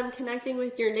chat. I'm connecting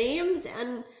with your names,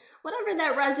 and whatever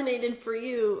that resonated for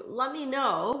you, let me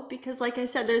know, because like I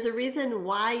said, there's a reason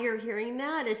why you're hearing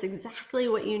that. It's exactly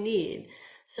what you need.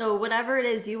 So whatever it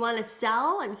is you want to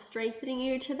sell, I'm strengthening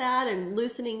you to that. I'm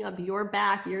loosening up your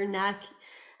back, your neck,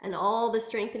 and all the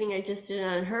strengthening I just did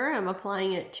on her. I'm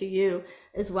applying it to you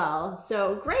as well.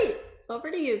 So great.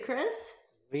 Over to you, Chris.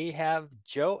 We have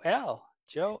Joelle.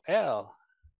 Joelle,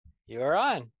 you're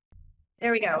on.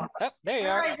 There we go. Oh, there you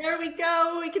All are. right, there we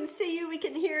go. We can see you. We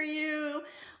can hear you.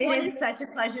 It What is such a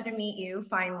pleasure to meet you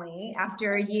finally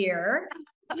after a year.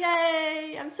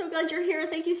 Yay! I'm so glad you're here.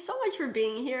 Thank you so much for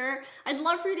being here. I'd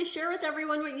love for you to share with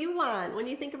everyone what you want. When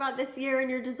you think about this year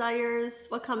and your desires,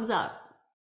 what comes up?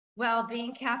 Well,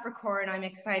 being Capricorn, I'm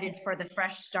excited for the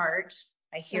fresh start.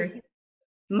 I hear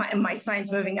my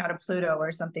sign's moving out of Pluto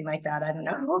or something like that. I don't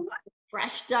know.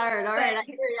 Fresh start. All right, I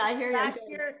hear you. I hear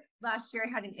you. Last year I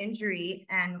had an injury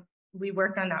and we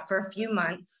worked on that for a few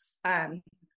months,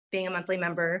 being a monthly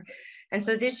member. And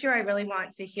so this year I really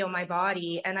want to heal my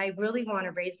body and I really want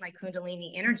to raise my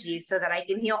Kundalini energy so that I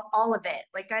can heal all of it.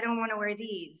 Like I don't want to wear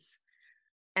these.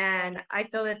 And I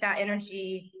feel that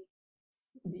energy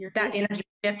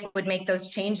shift would make those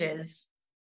changes.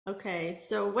 Okay,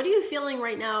 so what are you feeling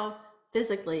right now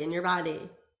physically in your body?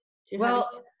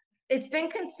 Well, it's been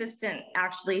consistent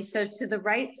actually. So to the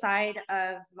right side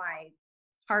of my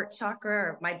heart chakra,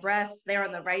 or my breast, there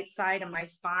on the right side of my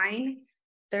spine,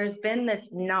 there's been this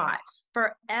knot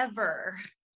forever.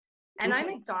 And I'm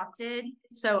adopted.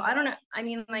 So I don't know. I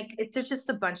mean, like, there's just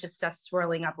a bunch of stuff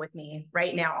swirling up with me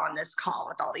right now on this call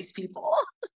with all these people.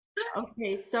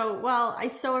 Okay, so, well, I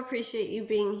so appreciate you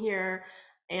being here,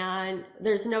 and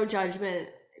there's no judgment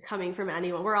coming from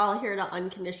anyone. We're all here to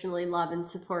unconditionally love and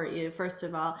support you, first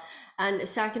of all. And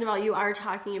second of all, you are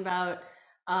talking about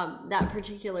that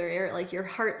particular area, like your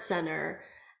heart center.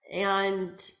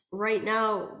 And right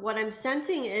now, what I'm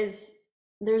sensing is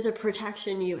there's a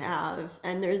protection you have,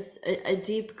 and there's a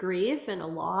deep grief and a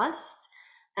loss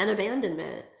and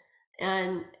abandonment.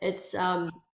 And it's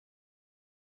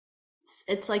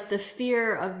like the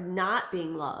fear of not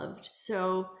being loved.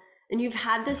 So, and you've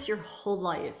had this your whole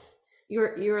life.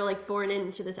 You're like born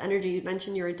into this energy. You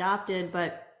mentioned you're adopted,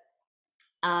 but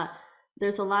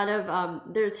there's a lot of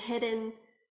there's hidden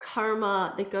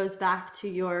karma that goes back to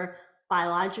your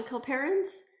biological parents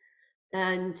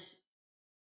and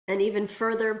even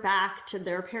further back to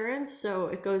their parents. So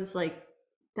it goes like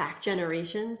back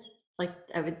generations, like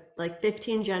I would like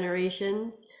 15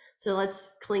 generations. So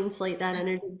let's clean slate that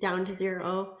energy down to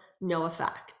zero, no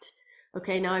effect.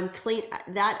 Okay, now I'm clean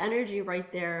that energy right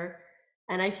there,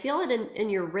 and I feel it in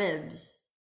your ribs,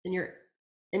 in your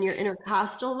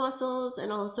intercostal muscles, and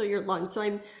also your lungs. So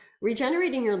I'm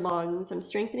regenerating your lungs, I'm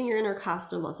strengthening your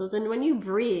intercostal muscles. And when you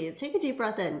breathe, take a deep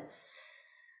breath in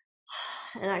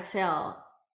and exhale.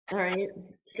 All right.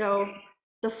 So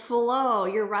the flow,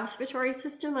 your respiratory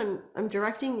system, I'm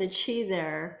directing the chi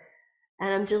there,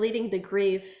 and I'm deleting the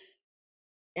grief.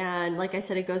 And like I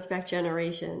said, it goes back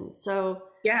generations. So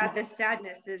yeah, the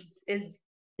sadness is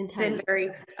been very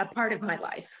a part of my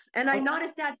life. And I'm not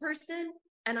a sad person,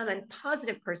 and I'm a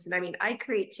positive person. I mean, I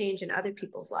create change in other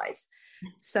people's lives.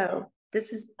 So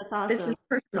this is awesome. This is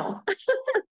personal.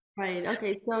 Right.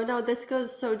 Okay. So no, this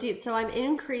goes so deep. So I'm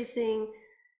increasing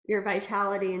your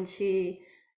vitality and chi,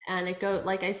 and it go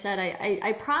like I said,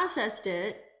 I processed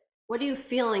it. What are you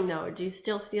feeling though? Do you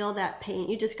still feel that pain?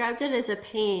 You described it as a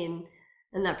pain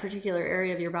in that particular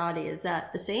area of your body. Is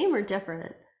that the same or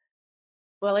different?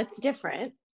 Well, it's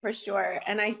different for sure.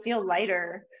 And I feel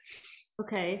lighter.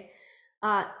 Okay.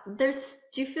 Do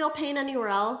you feel pain anywhere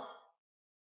else?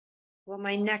 Well,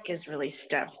 my neck is really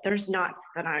stiff. There's knots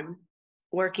that I'm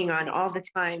working on all the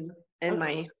time in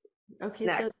my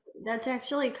neck. So that's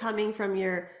actually coming from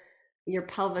your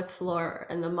pelvic floor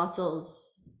and the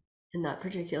muscles in that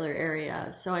particular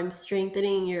area. So I'm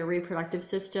strengthening your reproductive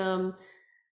system,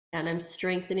 and I'm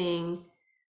strengthening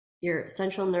your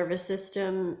central nervous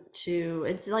system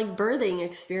it's like birthing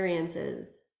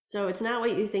experiences. So it's not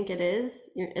what you think it is.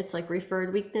 It's like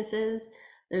referred weaknesses,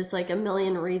 There's like a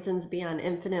million reasons beyond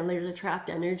infinite. There's a trapped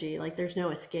energy, like there's no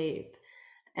escape.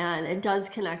 And it does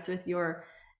connect with your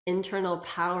internal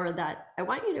power that I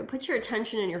want you to put your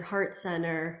attention in your heart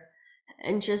center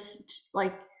and just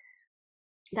like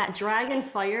that dragon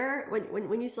fire.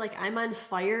 When you say like, I'm on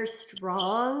fire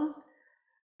strong,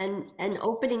 and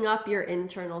opening up your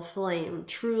internal flame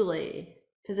truly,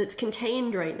 because it's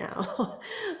contained right now.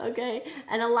 Okay,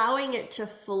 and allowing it to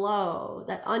flow,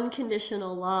 that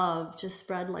unconditional love to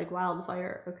spread like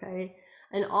wildfire. Okay,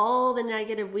 and all the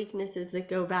negative weaknesses that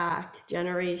go back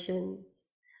generations,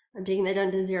 I'm taking that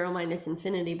down to zero minus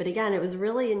infinity. But again, it was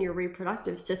really in your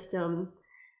reproductive system,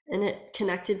 and it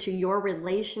connected to your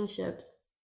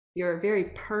relationships, your very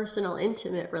personal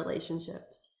intimate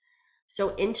relationships.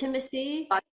 So intimacy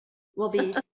will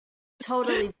be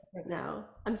totally different now.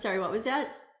 I'm sorry, what was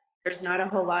that? There's not a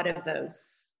whole lot of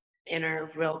those inner,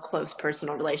 real close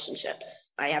personal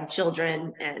relationships. I have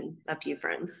children and a few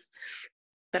friends,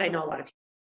 but I know a lot of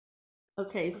people.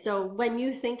 Okay, so when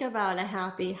you think about a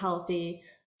happy, healthy,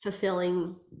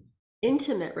 fulfilling,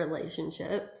 intimate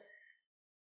relationship,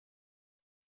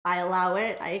 I allow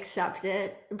it, I accept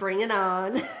it, bring it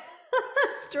on.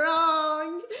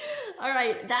 Strong. All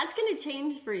right, that's going to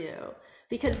change for you,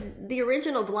 because the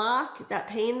original block, that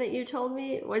pain that you told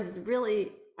me, was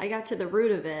really, I got to the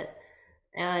root of it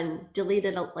and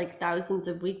deleted like thousands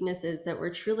of weaknesses that were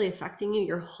truly affecting you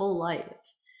your whole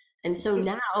life. And so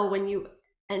now when you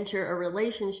enter a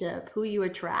relationship, who you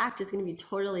attract is going to be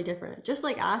totally different. Just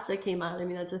like Asa came out. I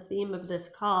mean, that's a theme of this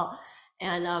call.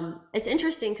 And it's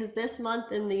interesting because this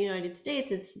month in the United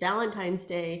States, it's Valentine's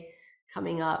Day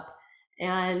coming up.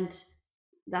 And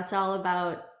that's all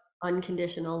about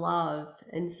unconditional love.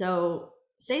 And so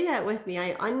say that with me.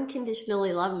 I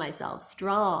unconditionally love myself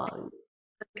strong.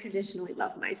 Unconditionally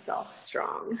love myself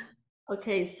strong.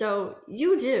 Okay, so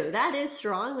you do. That is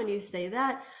strong when you say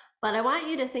that. But I want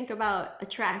you to think about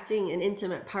attracting an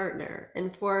intimate partner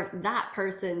and for that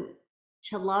person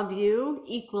to love you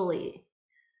equally.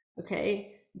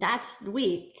 Okay, that's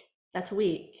weak. That's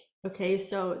weak. Okay,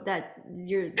 so that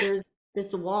there's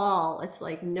this wall. It's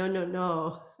like, no, no,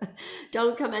 no,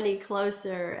 don't come any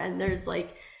closer. And there's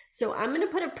like, so I'm going to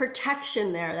put a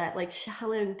protection there, that like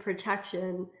Shaolin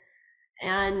protection.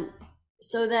 And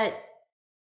so that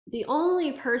the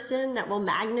only person that will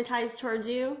magnetize towards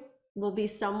you will be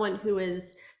someone who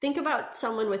is, think about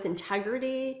someone with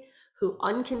integrity, who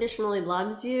unconditionally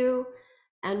loves you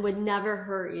and would never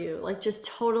hurt you, like just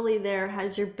totally there,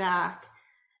 has your back,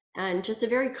 and just a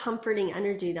very comforting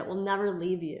energy that will never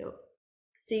leave you.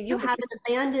 See, you have an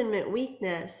abandonment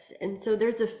weakness, and so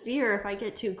there's a fear, if I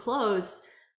get too close,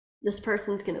 this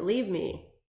person's going to leave me.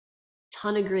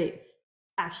 Ton of grief.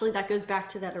 Actually, that goes back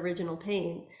to that original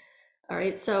pain. All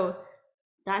right, so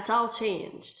that's all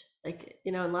changed. Like,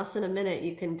 you know, in less than a minute,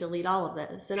 you can delete all of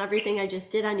this. And everything I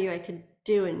just did on you, I could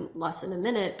do in less than a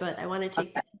minute, but I want to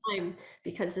take the time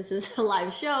because this is a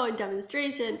live show and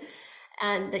demonstration,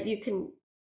 and that you can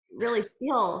really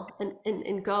feel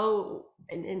and go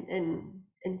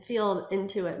and feel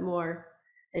into it more,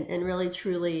 and really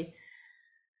truly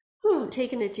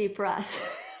taking a deep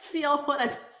breath, feel what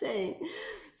I'm saying.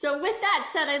 So with that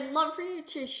said, I'd love for you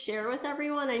to share with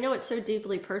everyone. I know it's so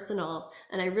deeply personal,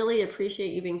 and I really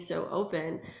appreciate you being so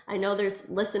open. I know there's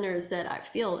listeners that I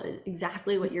feel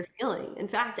exactly what you're feeling. In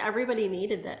fact, everybody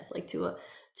needed this, like to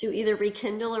either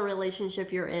rekindle a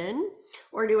relationship you're in,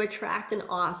 or to attract an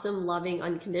awesome, loving,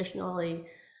 unconditionally,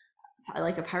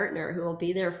 like a partner who will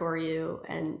be there for you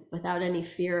and without any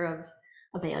fear of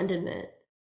abandonment.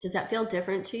 Does that feel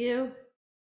different to you?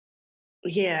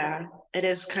 Yeah, it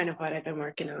is kind of what I've been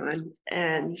working on.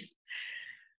 And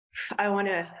I want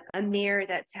a mirror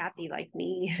that's happy like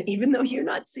me, even though you're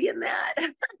not seeing that.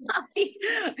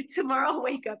 Tomorrow I'll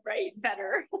wake up right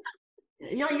better.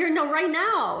 No, right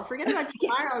now. Forget about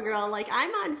tomorrow, girl. Like,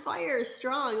 I'm on fire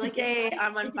strong. Like, today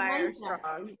I'm on fire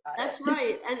strong. That's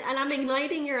right. And I'm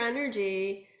igniting your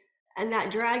energy and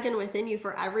that dragon within you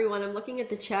for everyone. I'm looking at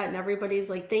the chat and everybody's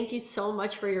like, thank you so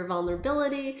much for your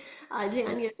vulnerability.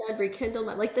 Jania said, rekindle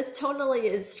my, like, this totally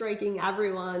is striking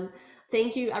everyone.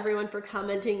 Thank you everyone for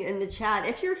commenting in the chat.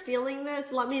 If you're feeling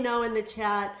this, let me know in the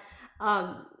chat,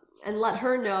 and let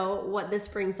her know what this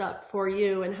brings up for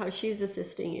you and how she's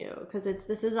assisting you. Because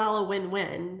this is all a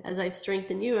win-win. As I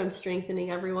strengthen you, I'm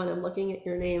strengthening everyone. I'm looking at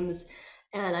your names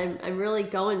and I'm really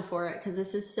going for it, because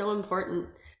this is so important.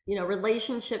 You know,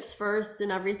 relationships first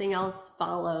and everything else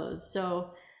follows.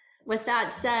 So with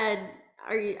that said,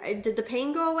 did the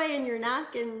pain go away in your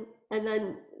neck and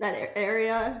then that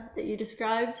area that you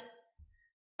described?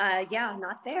 Yeah,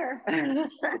 not there.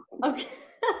 Okay.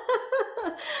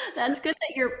 That's good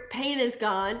that your pain is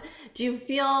gone. Do you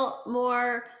feel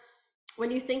more,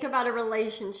 when you think about a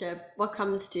relationship, what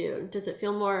comes to you? Does it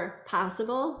feel more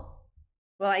possible?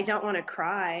 Well, I don't want to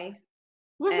cry.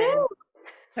 Woohoo! And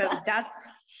so that's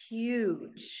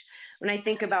huge. When I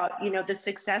think about, the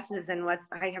successes and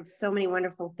I have so many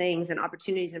wonderful things and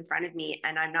opportunities in front of me,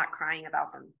 and I'm not crying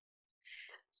about them.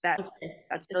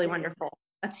 That's really wonderful.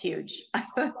 That's huge.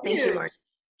 Thank you, Mark.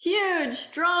 Huge,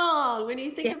 strong. When you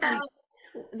think Yeah. about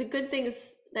the good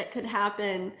things that could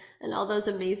happen and all those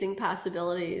amazing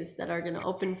possibilities that are going to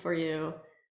open for you,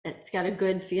 it's got a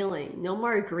good feeling. No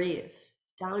more grief.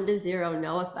 Down to zero,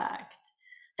 no effect.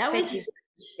 That was huge.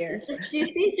 Do you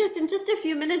see, just in just a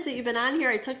few minutes that you've been on here,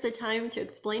 I took the time to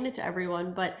explain it to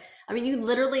everyone, but I mean, you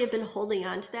literally have been holding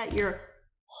on to that your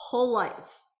whole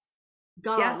life.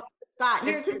 Gone off the spot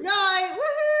here tonight.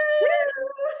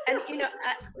 Woohoo! And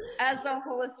as a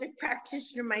holistic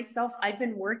practitioner myself, I've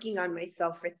been working on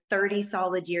myself for 30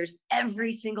 solid years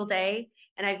every single day,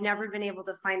 and I've never been able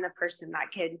to find the person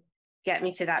that could get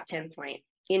me to that pinpoint.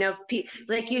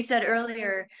 Like you said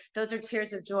earlier, those are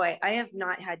tears of joy. I have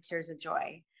not had tears of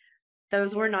joy.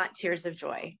 Those were not tears of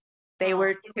joy. They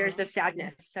were tears of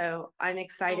sadness. So I'm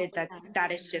excited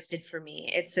that has shifted for me.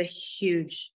 It's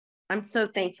I'm so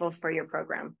thankful for your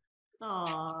program.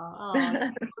 Oh,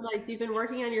 nice. You've been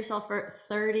working on yourself for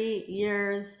 30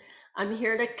 years. I'm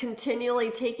here to continually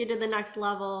take you to the next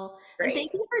level. Great. And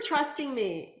thank you for trusting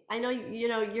me. I know,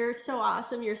 you're so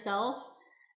awesome yourself.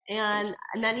 And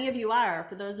many of you are,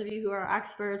 for those of you who are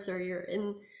experts, or you're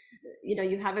in,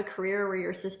 you have a career where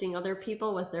you're assisting other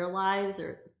people with their lives,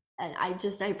 and I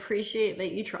appreciate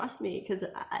that you trust me, because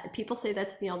people say that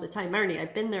to me all the time. Marnie,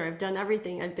 I've been there. I've done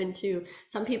everything.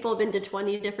 Some people have been to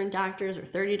 20 different doctors or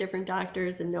 30 different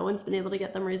doctors, and no one's been able to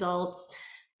get them results.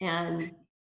 And,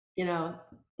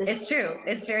 it's true.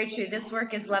 It's very true. This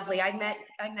work is lovely. I met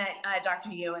Dr.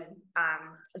 Ewan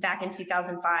back in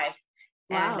 2005.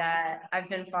 Wow. And I've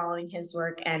been following his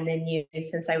work, and then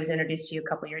since I was introduced to you a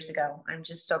couple years ago. I'm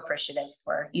just so appreciative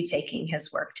for you taking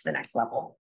his work to the next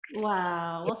level.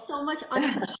 Wow. Well, so much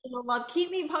unconditional love.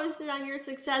 Keep me posted on your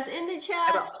success in the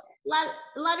chat.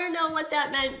 Let her know what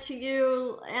that meant to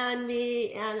you and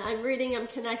me. And I'm reading, I'm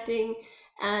connecting,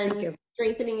 and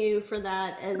strengthening you for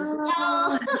that as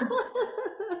well.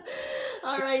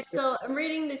 All right. So I'm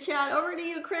reading the chat. Over to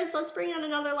you, Chris. Let's bring on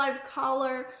another live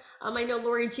caller. I know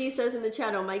Lori G says in the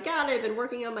chat, oh my God, I've been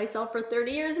working on myself for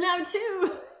 30 years now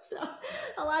too. So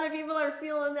a lot of people are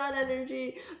feeling that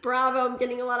energy. Bravo, I'm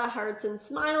getting a lot of hearts and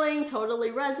smiling. Totally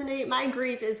resonate. My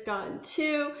grief is gone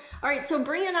too. All right, so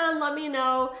bring it on. Let me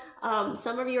know.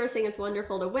 Some of you are saying it's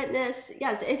wonderful to witness.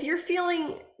 Yes, if you're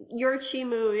feeling your chi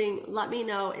moving, let me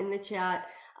know in the chat.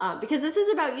 Because this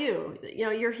is about you.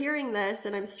 You're hearing this,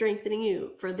 and I'm strengthening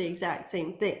you for the exact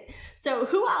same thing. So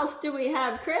who else do we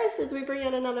have, Chris, as we bring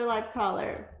in another live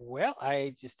caller? Well,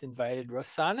 I just invited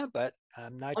Rosanna, but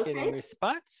I'm not getting a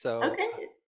response. So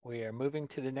we are moving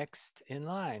to the next in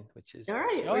line, which is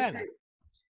Joanna.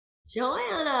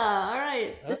 Joanna. All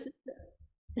right.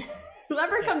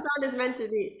 Whoever comes on is meant to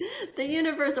be. The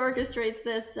universe orchestrates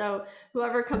this, so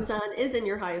whoever comes on is in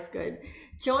your highest good.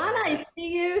 Joanna, I see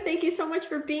you. Thank you so much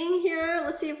for being here.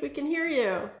 Let's see if we can hear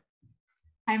you.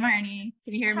 Hi, Marnie.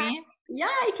 Can you hear me? Yeah,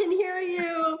 I can hear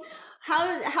you.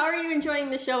 How are you enjoying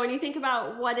the show? When you think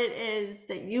about what it is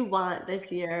that you want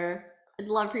this year, I'd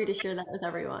love for you to share that with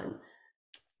everyone.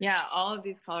 Yeah, all of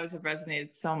these callers have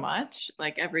resonated so much,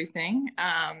 like everything.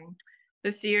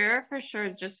 This year for sure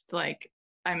is just like,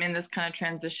 I'm in this kind of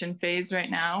transition phase right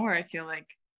now where I feel like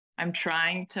I'm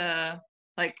trying to,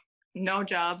 like, no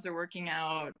jobs are working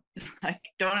out, like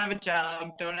don't have a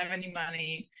job, don't have any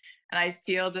money. And I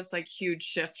feel this like huge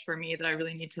shift for me that I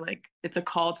really need to, like, it's a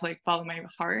call to like follow my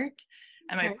heart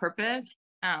and my purpose.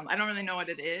 I don't really know what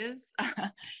it is.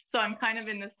 So I'm kind of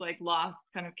in this like lost,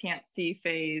 kind of can't see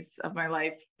phase of my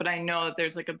life, but I know that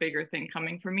there's like a bigger thing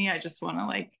coming for me. I just want to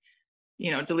like,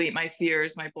 delete my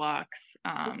fears, my blocks.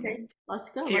 Let's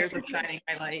go. Fears of shining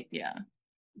my light. Yeah.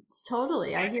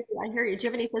 Totally. I hear you. Do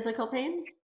you have any physical pain?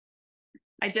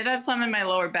 I did have some in my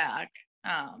lower back.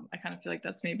 I kind of feel like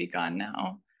that's maybe gone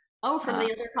now. Oh, from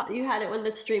the other call. You had it when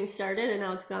the stream started and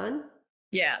now it's gone?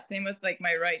 Yeah, same with like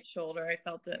my right shoulder. I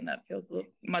felt it, and that feels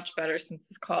much better since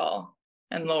this call,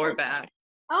 and lower back.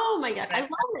 Oh my God. I love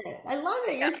it. I love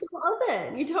it. You're so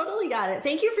open. You totally got it.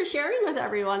 Thank you for sharing with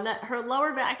everyone that her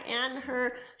lower back and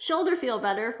her shoulder feel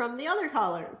better from the other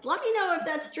callers. Let me know if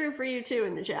that's true for you too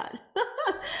in the chat.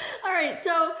 All right.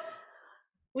 So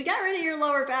we got rid of your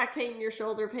lower back pain, your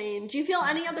shoulder pain. Do you feel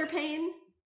any other pain?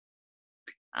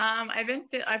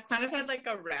 I've kind of had like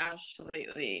a rash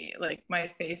lately. Like my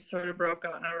face sort of broke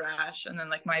out in a rash, and then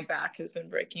like my back has been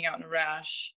breaking out in a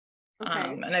rash. Okay.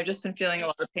 And I've just been feeling a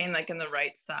lot of pain, like in the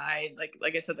right side,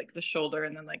 like I said, like the shoulder,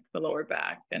 and then like the lower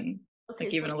back, and Okay,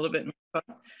 like even a little bit.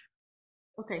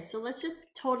 Okay, so let's just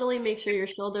totally make sure your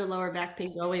shoulder, lower back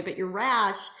pain go away, but your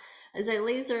rash, as I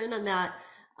laser in on that,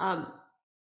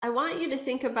 I want you to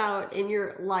think about in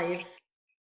your life,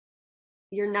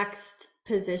 your next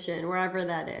position, wherever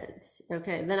that is,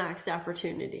 okay, the next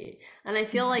opportunity. And I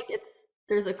feel like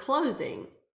there's a closing.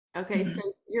 Okay, so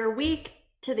you're a week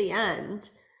to the end.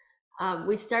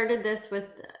 We started this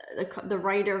with the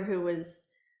writer who was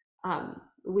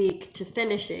weak to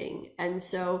finishing, and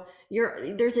so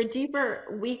there's a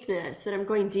deeper weakness that I'm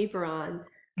going deeper on,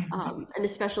 and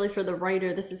especially for the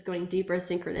writer, this is going deeper.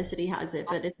 Synchronicity has it,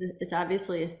 but it's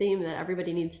obviously a theme that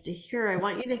everybody needs to hear. I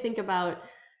want you to think about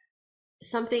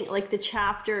something like the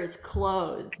chapter is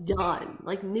closed, done,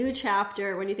 like new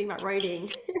chapter. When you think about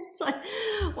writing, it's like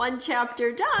one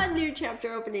chapter done, new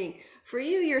chapter opening. For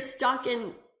you, you're stuck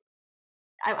in,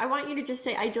 I want you to just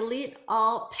say, I delete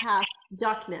all past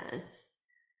stuckness.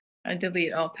 I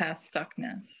delete all past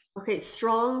stuckness. Okay,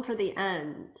 strong for the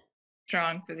end.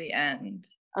 Strong for the end.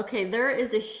 Okay, there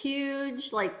is a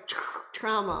huge like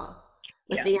trauma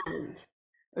with the end.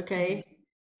 Okay,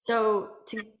 so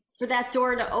for that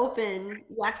door to open,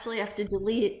 you actually have to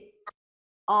delete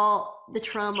all the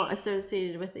trauma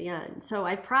associated with the end. So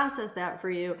I've processed that for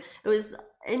you. It was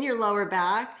in your lower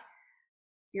back,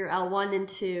 your L1 and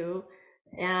 2,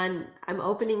 and I'm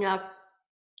opening up.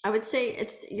 I would say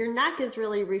your neck is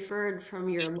really referred from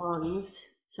your lungs.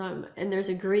 So and there's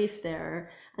a grief there,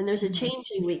 and there's a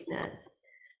changing weakness,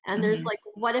 and there's like,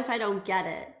 what if I don't get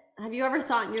it? Have you ever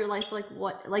thought in your life like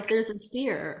what? Like there's a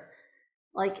fear.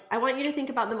 Like I want you to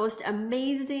think about the most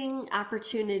amazing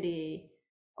opportunity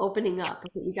opening up.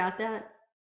 Okay, you got that?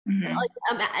 Like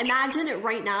imagine it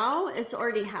right now. It's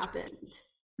already happened.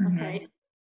 Okay,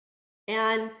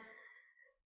 and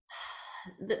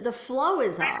the flow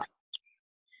is up.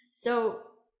 So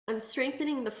I'm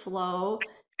strengthening the flow,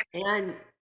 and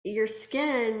your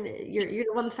skin, your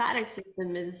lymphatic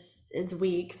system is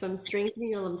weak. So I'm strengthening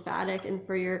your lymphatic, and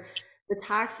for the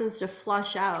toxins to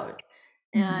flush out,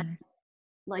 and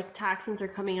like toxins are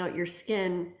coming out your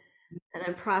skin, and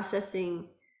I'm processing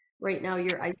right now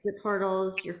your exit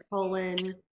portals, your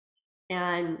colon,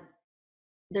 and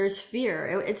there's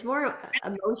fear. It's more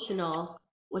emotional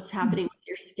what's happening with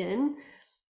your skin,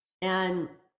 and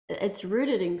it's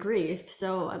rooted in grief.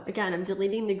 So again, I'm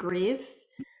deleting the grief,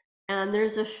 and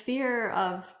there's a fear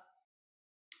of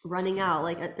running out,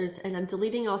 like and I'm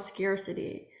deleting all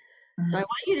scarcity. So I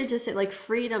want you to just say like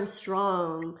freedom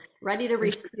strong, ready to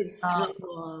receive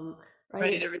strong, right?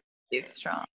 Ready to receive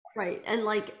strong. Right. And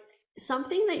like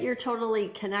something that you're totally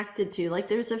connected to, like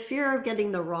there's a fear of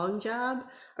getting the wrong job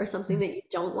or something that you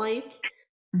don't like.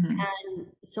 And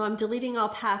so I'm deleting all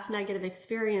past negative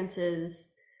experiences.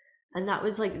 And that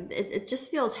was like, it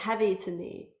just feels heavy to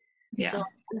me. Yeah. So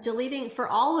I'm deleting for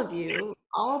all of you,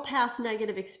 all past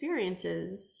negative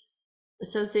experiences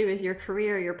associated with your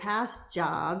career, your past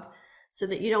job, so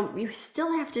that you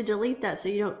still have to delete that so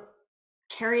you don't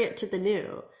carry it to the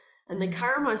new and the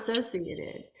karma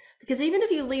associated. Because even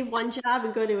if you leave one job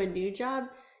and go to a new job,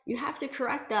 you have to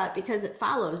correct that because it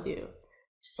follows you.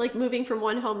 Just like moving from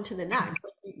one home to the next,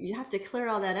 like you have to clear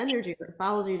all that energy that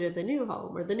follows you to the new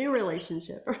home or the new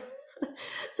relationship.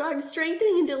 So I'm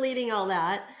strengthening and deleting all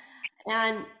that.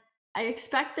 And I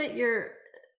expect that your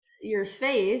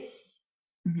face,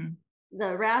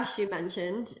 the rash you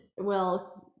mentioned,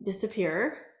 will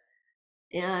disappear.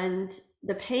 And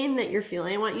the pain that you're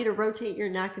feeling, I want you to rotate your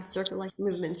neck and circle-like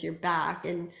movements, your back,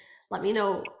 and let me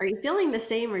know, are you feeling the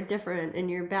same or different in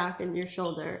your back and your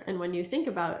shoulder? And when you think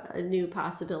about a new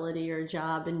possibility or a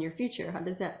job in your future, how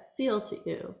does that feel to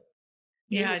you?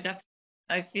 Yeah, definitely.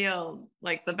 I feel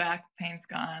like the back pain's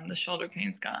gone, the shoulder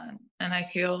pain's gone, and I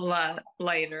feel a lot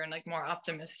lighter and like more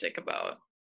optimistic about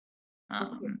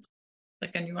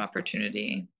like a new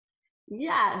opportunity.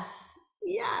 Yes.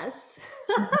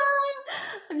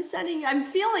 I'm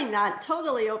feeling that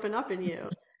totally open up in you.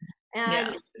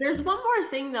 And there's one more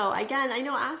thing though. Again, I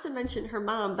know Asa mentioned her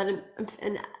mom, but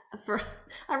and for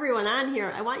everyone on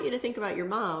here, I want you to think about your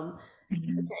mom,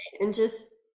 okay? And just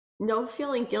no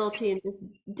feeling guilty and just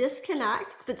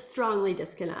disconnect, but strongly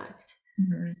disconnect.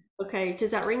 Okay,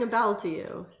 does that ring a bell to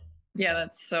you? Yeah,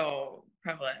 that's so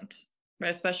prevalent, but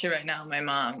especially right now, my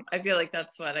mom. I feel like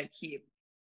that's what I keep.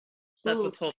 That's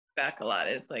what's holding back a lot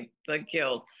is like the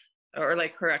guilt or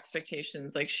like her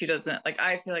expectations. Like she doesn't like.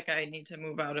 I feel like I need to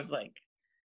move out of like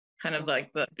kind of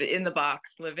like the in the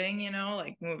box living, you know,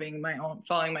 like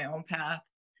following my own path.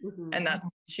 And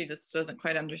she just doesn't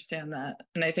quite understand that.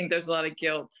 And I think there's a lot of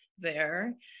guilt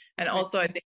there. And also I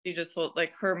think she just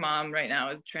like her mom right now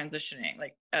is transitioning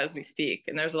like as we speak.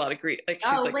 And there's a lot of grief. Like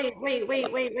she's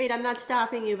wait. I'm not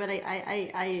stopping you, but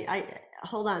I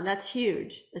hold on. That's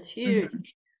huge. That's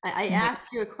huge. I asked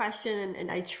you a question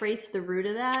and I traced the root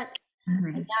of that.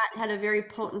 And that had a very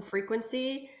potent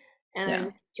frequency. And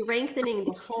I'm strengthening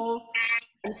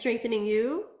I'm strengthening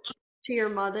you to your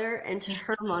mother and to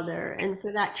her mother. And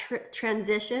for that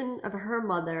transition of her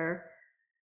mother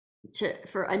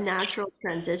for a natural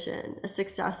transition, a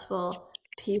successful,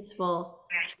 peaceful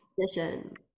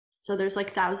transition. So there's like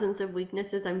thousands of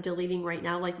weaknesses I'm deleting right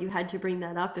now. Like you had to bring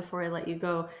that up before I let you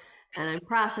go. And I'm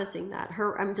processing that.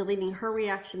 I'm deleting her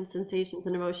reactions, sensations,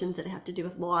 and emotions that have to do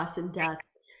with loss and death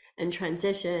and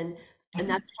transition. And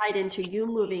that's tied into you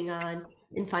moving on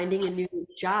and finding a new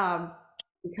job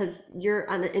because you're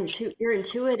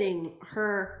intuiting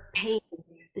her pain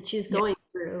that she's going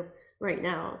through right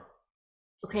now.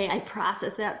 Okay, I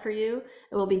process that for you.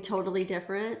 It will be totally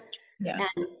different. Yeah.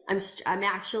 And I'm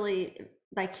actually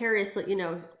vicariously, you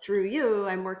know, through you,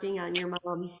 I'm working on your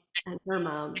mom and her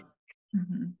mom.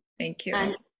 Thank you.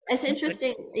 And it's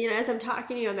interesting, you know, as I'm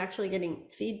talking to you, I'm actually getting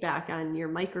feedback on your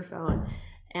microphone,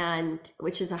 and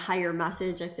which is a higher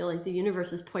message. I feel like the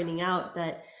universe is pointing out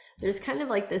that there's kind of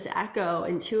like this echo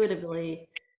intuitively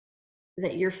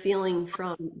that you're feeling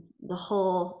from the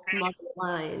whole mother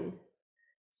line.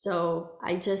 So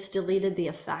I just deleted the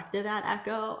effect of that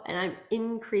echo and I'm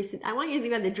increasing. I want you to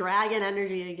think about the dragon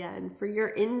energy again for your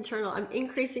internal. I'm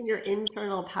increasing your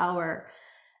internal power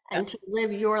and to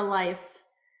live your life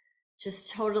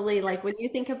just totally like when you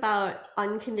think about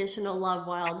unconditional love,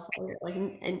 wildfire, like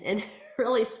and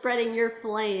really spreading your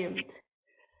flame.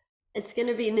 It's going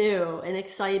to be new and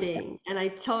exciting. And I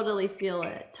totally feel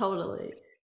it. Totally.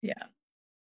 Yeah.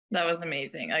 That was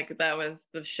amazing. Like that was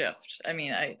the shift. I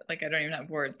mean, I don't even have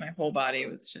words. My whole body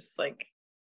was just like,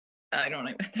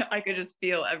 I could just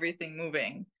feel everything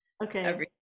moving. Okay.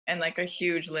 And like a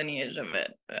huge lineage of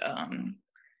it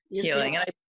healing. And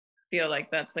I feel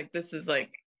like that's like, this is like,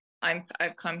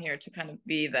 I've come here to kind of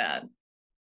be that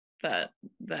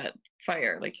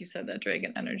fire, like you said, that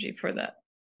dragon energy for that.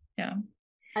 Yeah.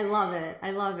 I love it.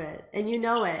 I love it. And you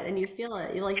know it and you feel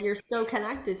it. You're so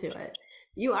connected to it.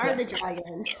 You are the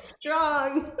dragon.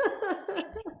 Strong.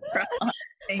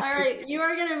 All right, you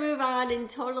are going to move on and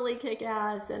totally kick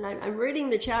ass. And I'm reading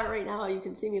the chat right now. You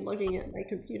can see me looking at my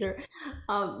computer.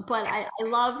 But I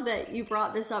love that you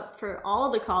brought this up for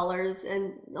all the callers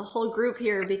and the whole group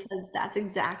here because that's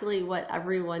exactly what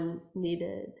everyone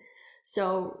needed.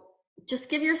 So just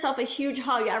give yourself a huge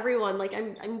hug, everyone. Like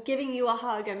I'm giving you a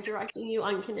hug. I'm directing you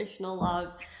unconditional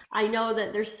love. I know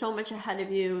that there's so much ahead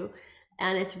of you.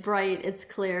 And it's bright, it's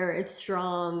clear, it's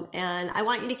strong. And I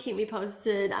want you to keep me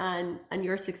posted on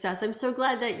your success. I'm so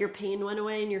glad that your pain went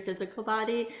away in your physical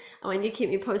body. I want you to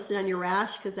keep me posted on your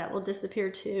rash because that will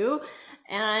disappear too.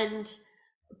 And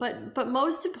but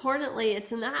most importantly,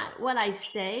 it's not what I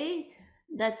say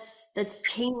that's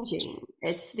changing.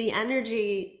 It's the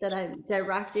energy that I'm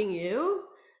directing you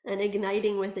and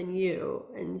igniting within you.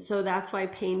 And so that's why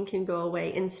pain can go away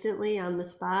instantly on the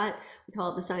spot. We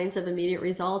call it the science of immediate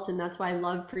results. And that's why I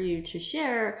love for you to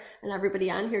share and everybody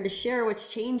on here to share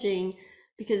what's changing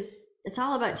because it's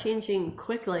all about changing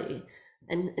quickly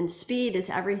and speed is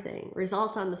everything.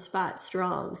 Results on the spot,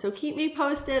 strong. So keep me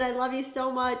posted. I love you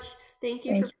so much. Thank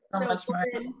you for being so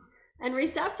open and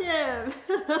receptive.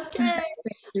 Okay.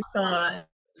 Thank you so much.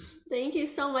 Thank you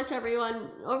so much, everyone.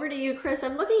 Over to you, Chris.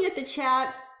 I'm looking at the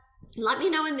chat. Let me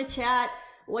know in the chat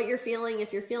what you're feeling,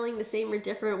 if you're feeling the same or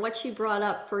different, what she brought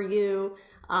up for you,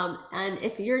 and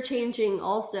if you're changing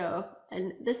also.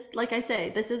 And this, like I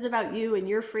say, this is about you and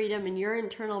your freedom and your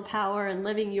internal power and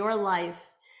living your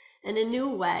life in a new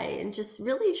way and just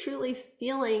really, truly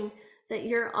feeling that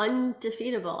you're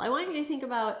undefeatable. I want you to think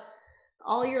about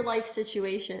all your life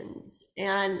situations.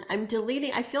 And I'm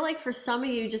deleting, I feel like for some of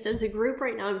you, just as a group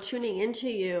right now, I'm tuning into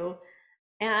you.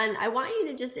 And I want you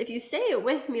to just, if you say it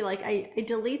with me, like I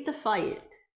delete the fight.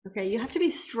 Okay, you have to be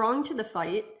strong to the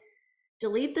fight,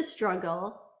 delete the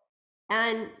struggle,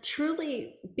 and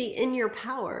truly be in your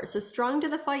power. So strong to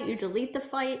the fight, you delete the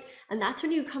fight, and that's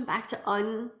when you come back to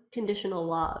unconditional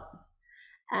love.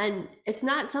 And it's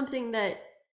not something that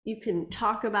you can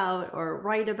talk about or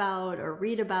write about or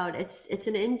read about. It's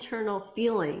an internal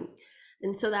feeling.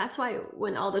 And so that's why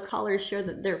when all the callers share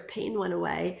that their pain went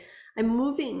away, I'm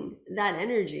moving that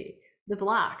energy, the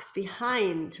blocks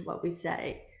behind what we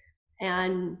say.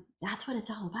 And that's what it's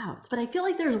all about. But I feel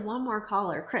like there's one more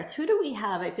caller. Chris, who do we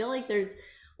have? I feel like there's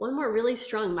one more really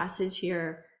strong message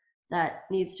here that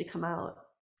needs to come out?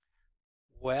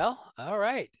 Well, all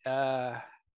right.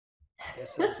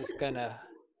 Guess I'm just gonna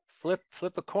flip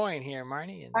a coin here,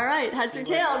 Marnie. And all right, heads or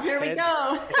tails, here we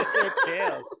go. Heads or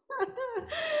tails.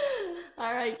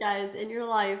 All right, guys, in your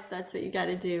life, that's what you got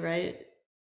to do, right?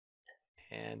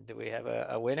 And do we have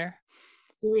a winner?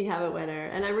 Do we have a winner?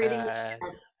 And I'm reading.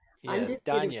 Yes,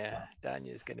 Danya.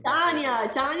 Danya's going to be.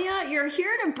 Danya, you're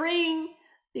here to bring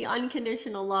the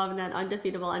unconditional love and that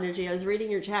undefeatable energy. I was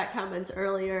reading your chat comments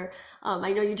earlier.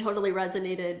 I know you totally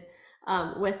resonated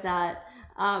with that.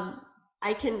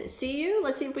 I can see you.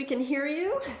 Let's see if we can hear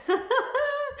you.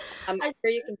 I'm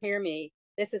sure you can hear me.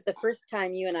 This is the first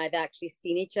time you and I've actually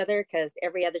seen each other, because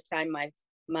every other time my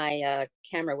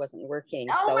camera wasn't working.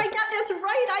 Oh my God, that's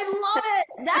right. I love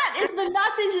it. That is the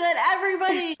message that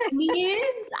everybody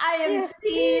needs. I am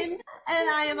seen and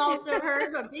I am also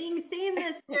heard, but being seen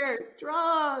this year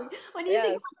strong. When you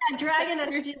think about that dragon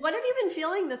energy, what have you been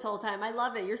feeling this whole time? I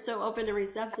love it. You're so open and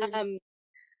receptive.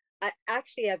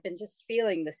 I've been just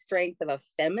feeling the strength of a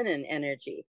feminine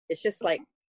energy. It's just like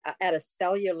at a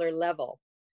cellular level.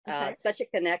 Such a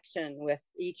connection with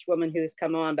each woman who's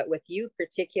come on, but with you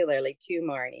particularly too,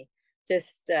 Marnie.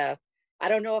 Just I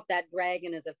don't know if that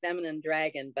dragon is a feminine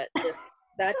dragon, but just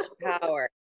such power.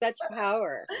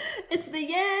 It's the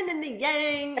yin and the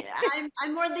yang.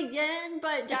 I'm more the yin,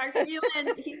 but Dr.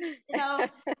 Ewan,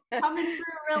 coming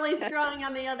through really strong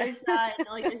on the other side.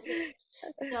 Like I said.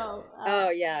 So oh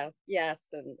yes,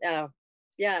 and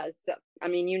so, I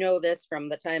mean, you know this from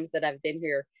the times that I've been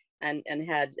here and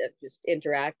had just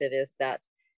interacted, is that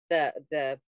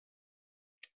the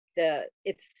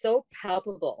it's so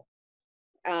palpable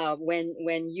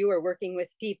when you are working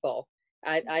with people.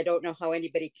 I don't know how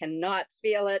anybody cannot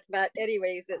feel it, but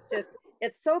anyways,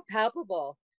 it's so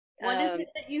palpable. What is it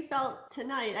that you felt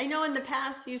tonight? I know in the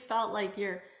past you felt like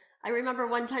I remember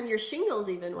one time your shingles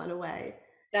even went away.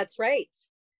 That's right.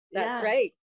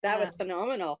 Right. That was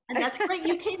phenomenal. And that's great.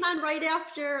 You came on right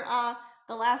after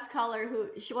the last caller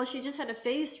she just had a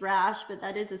face rash, but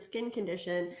that is a skin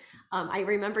condition. I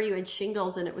remember you had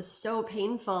shingles and it was so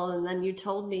painful, and then you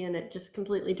told me and it just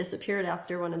completely disappeared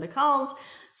after one of the calls.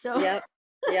 So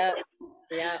yeah,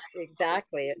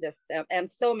 exactly. It just and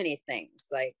so many things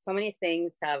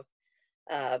have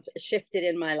shifted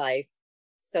in my life.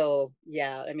 So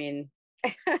yeah, I mean,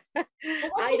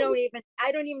 I don't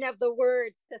even have the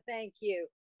words to thank you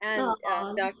and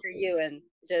Dr. Ewan,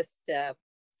 just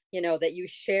that you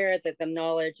share the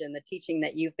knowledge and the teaching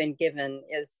that you've been given.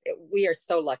 We are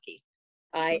so lucky.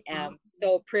 I am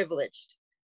so privileged.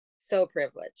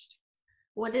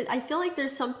 I feel like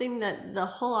there's something that the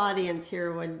whole audience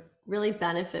here would really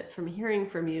benefit from hearing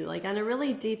from you, like on a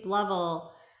really deep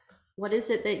level. What is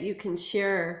it that you can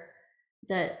share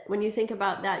that when you think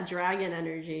about that dragon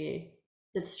energy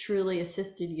that's truly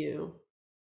assisted you?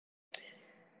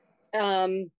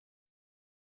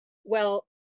 Well,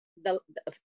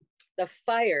 the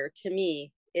fire to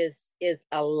me is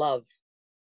a love,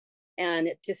 and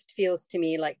it just feels to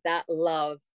me like that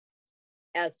love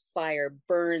as fire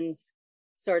burns,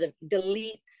 sort of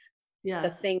deletes the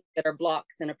things that are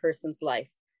blocks in a person's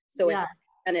life. So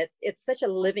it's such a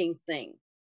living thing.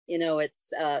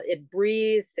 It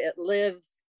breathes, it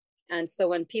lives. And so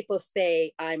when people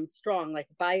say I'm strong, like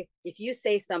if you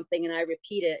say something and I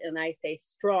repeat it and I say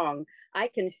strong, I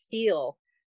can feel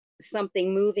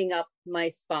something moving up my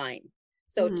spine.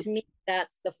 So to me,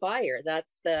 that's the fire.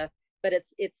 But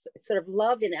it's sort of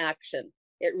love in action.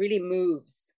 It really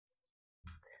moves.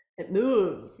 It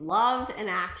moves. Love and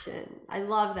action. I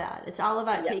love that. It's all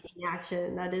about taking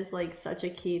action. That is like such a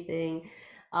key thing.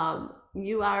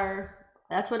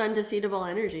 That's what undefeatable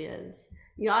energy is.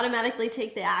 You automatically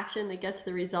take the action that gets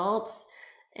the results.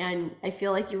 And I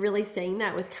feel like you're really saying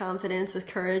that with confidence, with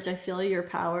courage. I feel your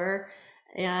power.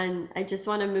 And I just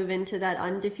want to move into that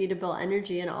undefeatable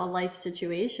energy in all life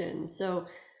situations. So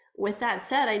with that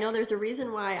said, I know there's a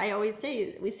reason why I always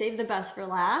say we save the best for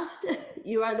last.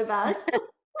 You are the best.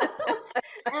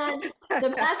 And the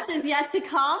best is yet to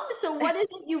come. So what is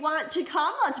it you want to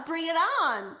come? Let's bring it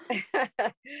on.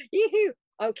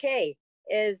 Okay.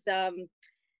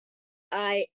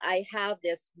 I have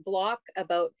this block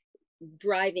about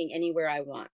driving anywhere I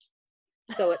want.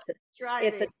 So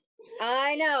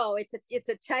I know it's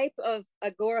a type of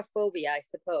agoraphobia, I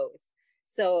suppose.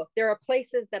 So there are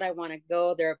places that I want to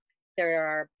go. There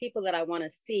are people that I want to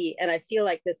see, and I feel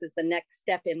like this is the next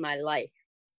step in my life,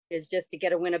 is just to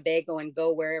get a Winnebago and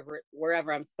go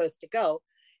wherever I'm supposed to go.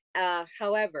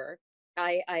 However,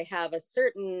 I have a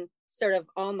certain sort of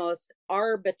almost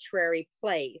arbitrary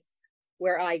place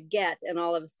where I get, and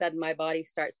all of a sudden my body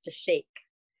starts to shake.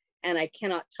 and I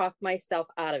cannot talk myself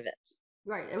out of it.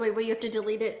 Right. And well, you have to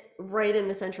delete it right in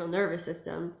the central nervous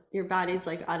system. Your body's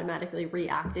like automatically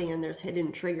reacting and there's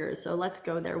hidden triggers. So let's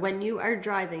go there. When you are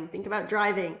driving, think about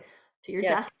driving to your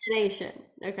destination.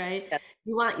 Okay. Yes.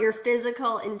 You want your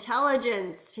physical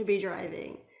intelligence to be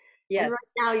driving. Yes. And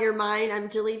right now your mind, I'm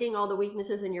deleting all the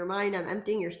weaknesses in your mind. I'm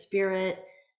emptying your spirit.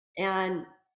 And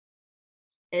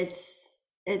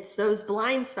it's those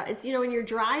blind spots. It's, you know, when you're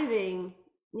driving,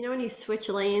 you know, when you switch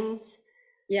lanes.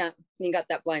 Yeah, you got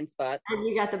that blind spot. And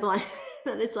you got the blind,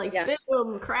 and it's like,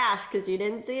 boom, crash, because you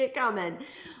didn't see it coming.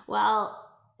 Well,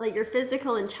 like your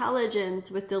physical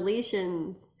intelligence with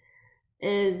deletions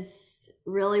is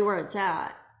really where it's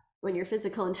at. When your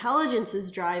physical intelligence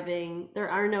is driving, there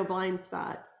are no blind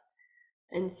spots.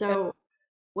 And so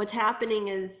what's happening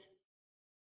is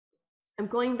I'm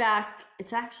going back,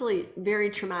 it's actually very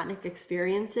traumatic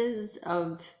experiences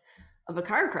of a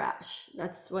car crash.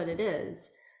 That's what it is.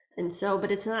 And so,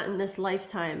 but it's not in this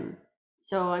lifetime.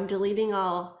 So I'm deleting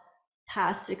all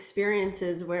past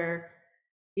experiences where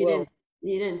you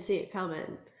didn't see it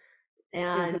coming.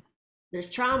 And there's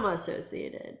trauma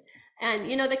associated. And,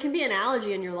 you know, that can be an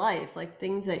allergy in your life, like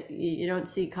things that you don't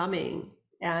see coming.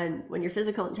 And when your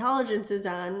physical intelligence is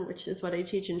on, which is what I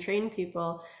teach and train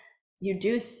people, you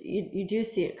do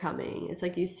see it coming. It's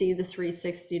like you see the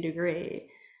 360 degree.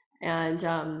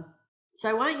 And so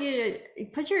I want you to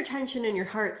put your attention in your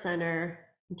heart center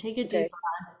and take a deep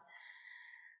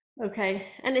breath. Okay.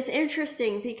 And it's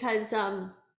interesting because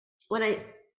when I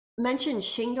mentioned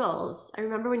shingles, I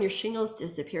remember when your shingles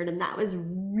disappeared, and that was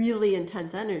really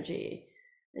intense energy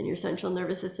in your central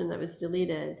nervous system that was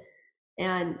deleted.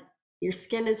 And your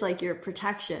skin is like your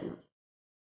protection.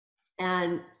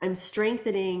 And I'm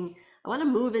strengthening, I want to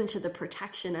move into the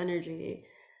protection energy.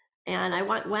 And I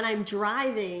want, when I'm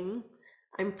driving,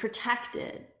 I'm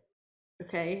protected.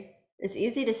 Okay. It's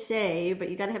easy to say, but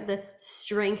you got to have the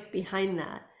strength behind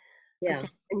that. Yeah. Okay?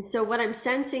 And so what I'm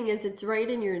sensing is it's right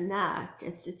in your neck.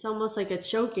 It's almost like a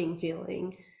choking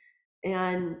feeling.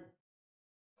 And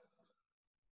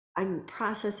I'm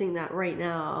processing that right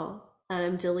now, and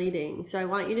I'm deleting. So I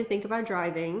want you to think about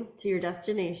driving to your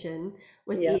destination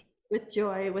with ease, with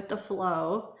joy, with the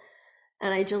flow.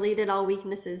 And I deleted all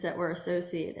weaknesses that were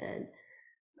associated.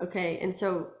 Okay. And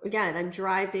so again, I'm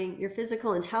driving, your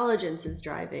physical intelligence is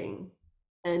driving,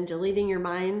 and deleting your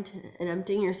mind and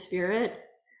emptying your spirit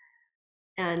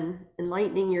and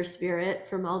enlightening your spirit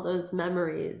from all those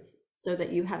memories so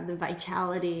that you have the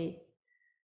vitality,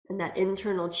 and that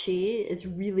internal chi is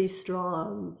really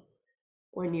strong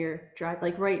when you're driving,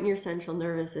 like right in your central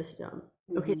nervous system.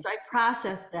 Okay. So I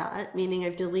processed that, meaning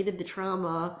I've deleted the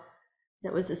trauma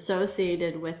that was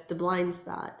associated with the blind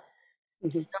spot.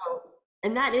 So,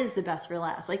 and that is the best for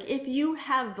last. Like if you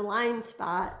have blind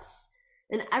spots,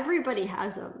 and everybody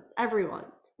has them, everyone,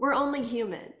 we're only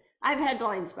human. I've had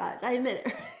blind spots, I admit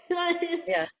it. You know what I mean?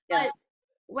 But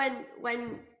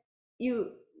when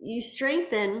you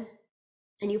strengthen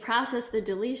and you process the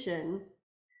deletion,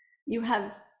 you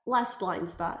have less blind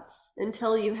spots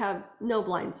until you have no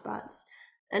blind spots.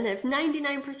 And if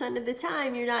 99% of the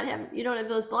time you don't have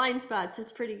those blind spots,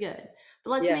 it's pretty good.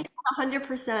 But let's make it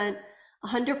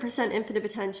 100% infinite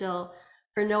potential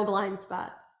for no blind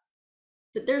spots.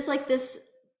 But there's like this,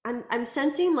 I'm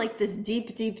sensing like this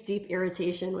deep, deep, deep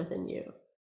irritation within you.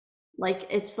 Like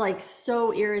it's like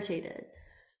so irritated.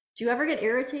 Do you ever get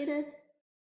irritated?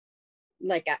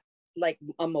 Like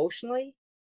emotionally?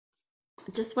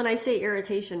 Just when I say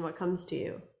irritation, what comes to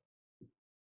you?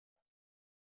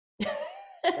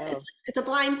 Oh. It's a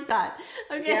blind spot.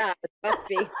 Okay. Yeah, it must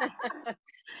be.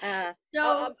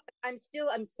 I'm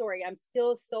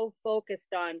still so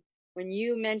focused on when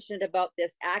you mentioned about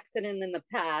this accident in the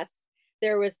past.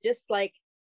 There was just like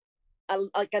a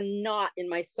knot in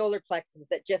my solar plexus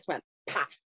that just went pop.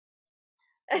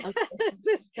 Okay. And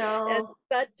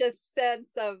such a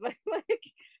sense of like,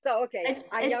 so okay,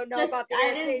 I don't know about the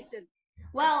irritation.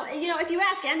 Well, you know, if you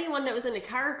ask anyone that was in a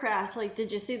car crash, like,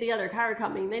 did you see the other car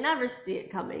coming? They never see it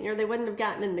coming, or they wouldn't have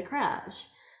gotten in the crash,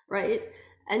 right?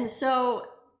 And so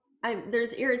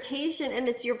there's irritation, and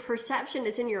it's your perception.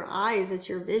 It's in your eyes. It's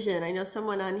your vision. I know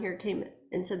someone on here came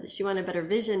and said that she wanted better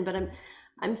vision, but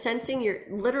I'm sensing your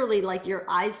literally like your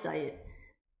eyesight,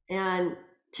 and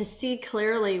to see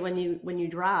clearly when you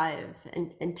drive,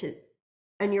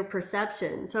 and your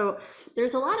perception. So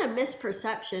there's a lot of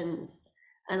misperceptions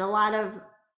and a lot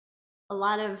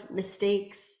of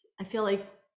mistakes. I feel like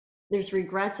there's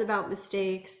regrets about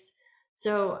mistakes.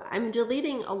 So I'm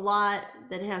deleting a lot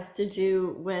that has to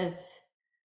do with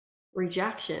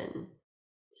rejection.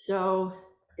 So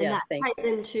and that ties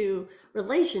into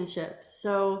relationships.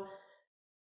 So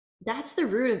that's the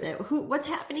root of it. What's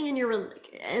happening in your,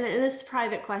 and this is a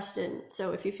private question,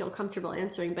 so if you feel comfortable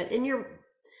answering, but in your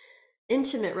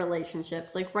intimate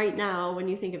relationships, like right now, when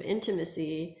you think of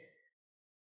intimacy,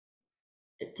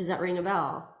 does that ring a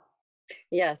bell?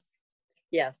 Yes.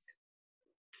 Yes.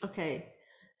 Okay.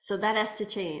 So that has to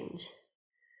change,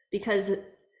 because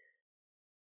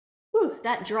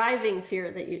that driving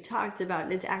fear that you talked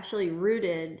about is actually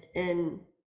rooted in,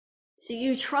 see,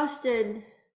 you trusted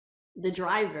the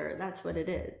driver. That's what it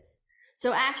is.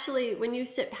 So actually, when you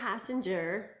sit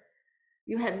passenger,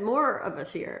 you have more of a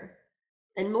fear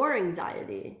and more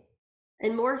anxiety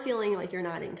and more feeling like you're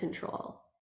not in control,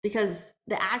 because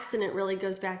the accident really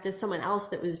goes back to someone else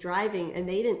that was driving and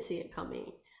they didn't see it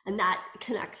coming. And that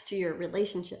connects to your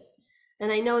relationship.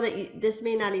 And I know that this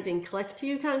may not even click to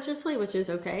you consciously, which is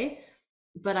okay,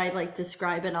 but I like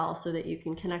describe it all so that you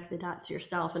can connect the dots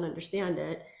yourself and understand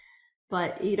it.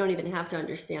 But you don't even have to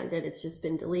understand it. It's just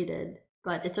been deleted.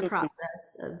 But it's a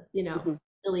process of,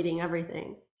 deleting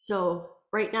everything. So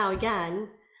right now, again,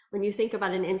 when you think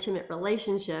about an intimate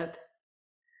relationship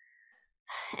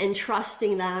and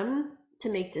trusting them to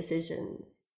make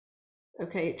decisions,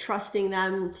 okay, trusting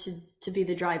them to be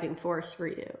the driving force for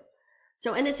you.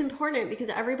 So, and it's important because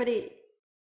everybody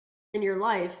in your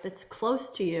life that's close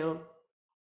to you,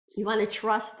 you want to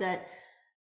trust that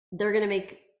they're going to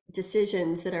make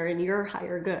decisions that are in your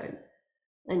higher good,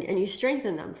 and you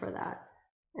strengthen them for that,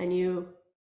 and you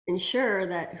ensure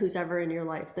that who's ever in your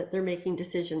life, that they're making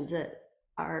decisions that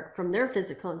are from their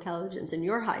physical intelligence and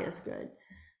your highest good.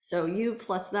 So you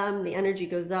plus them, the energy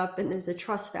goes up, and there's a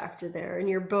trust factor there, and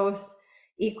you're both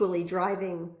equally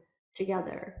driving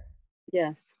together.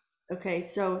 Yes. Okay,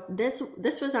 so this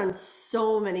was on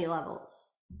so many levels.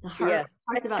 The heart, yes.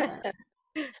 talked about that.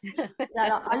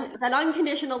 that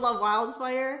unconditional love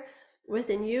wildfire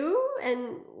within you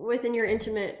and within your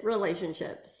intimate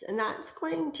relationships, and that's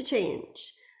going to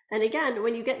change. And again,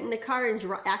 when you get in the car and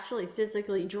actually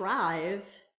physically drive,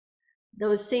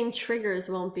 those same triggers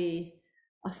won't be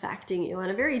affecting you on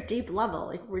a very deep level,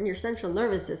 like when your central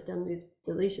nervous system, these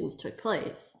deletions took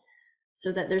place,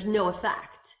 so that there's no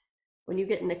effect. When you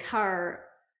get in the car,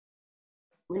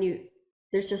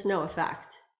 there's just no effect.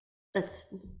 That's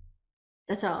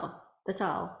all.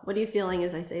 What are you feeling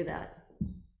as I say that?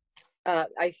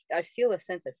 I feel a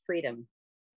sense of freedom.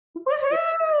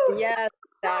 Woohoo! Yes,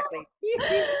 exactly.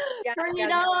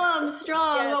 Freedom,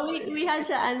 strong. Yes. Well, we had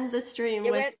to end the stream.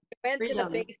 You went to the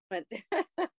basement.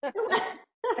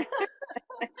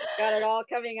 Got it all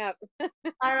coming up.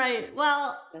 All right.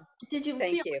 Well, did you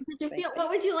feel? What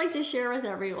would you like to share with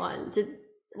everyone?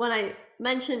 When I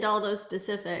mentioned all those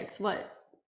specifics, what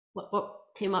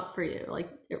came up for you? Like,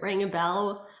 it rang a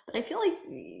bell, but I feel like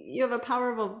you have a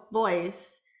powerful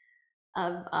voice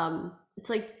of it's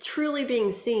like truly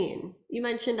being seen. You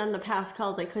mentioned on the past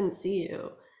calls I couldn't see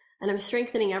you, and I'm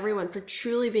strengthening everyone for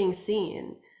truly being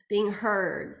seen, being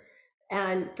heard,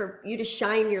 and for you to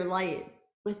shine your light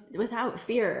without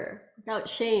fear, without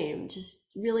shame, just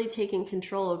really taking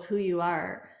control of who you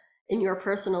are in your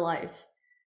personal life,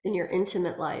 in your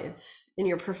intimate life, in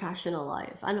your professional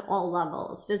life, on all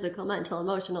levels: physical, mental,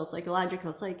 emotional,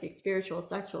 psychological, psychic, spiritual,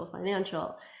 sexual,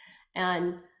 financial.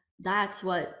 And that's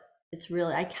what it's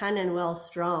really, I can and will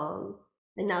strong.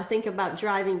 And now think about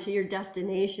driving to your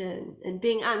destination and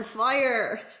being on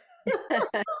fire.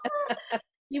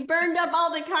 You burned up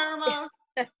all the karma.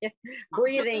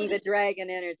 Breathing the dragon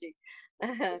energy.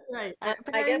 That's right.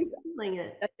 I guess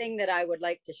the thing that I would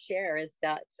like to share is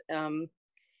that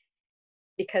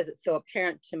because it's so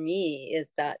apparent to me,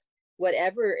 is that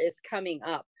whatever is coming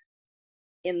up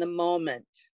in the moment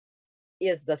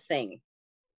is the thing.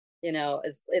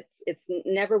 It's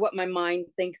never what my mind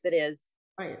thinks it is.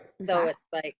 Right. Exactly. So it's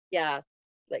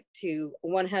like to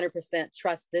 100%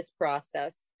 trust this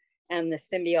process and the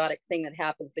symbiotic thing that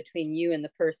happens between you and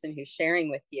the person who's sharing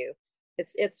with you.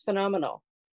 It's phenomenal.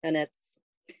 And it's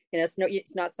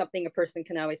not something a person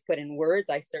can always put in words.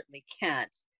 I certainly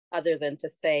can't, other than to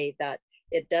say that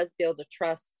it does build a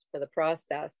trust for the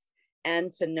process,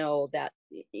 and to know that,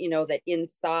 that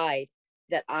inside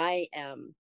that I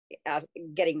am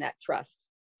getting that trust.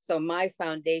 So my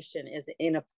foundation is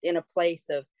in a place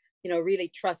of, really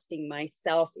trusting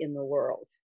myself in the world.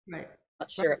 Right. Not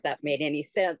sure if that made any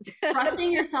sense.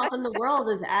 Trusting yourself in the world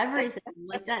is everything.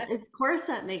 Like that. Of course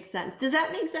that makes sense. Does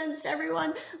that make sense to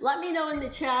everyone? Let me know in the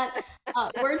chat.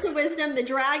 Words of wisdom, the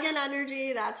dragon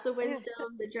energy, that's the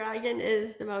wisdom. The dragon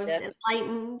is the most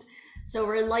enlightened. So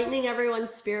we're enlightening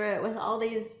everyone's spirit with all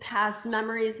these past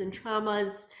memories and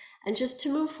traumas, and just to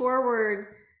move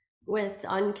forward with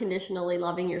unconditionally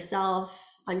loving yourself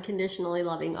unconditionally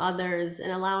loving others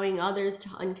and allowing others to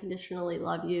unconditionally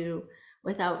love you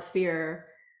without fear.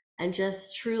 And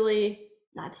just truly,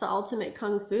 that's the ultimate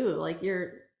kung fu. Like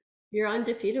you're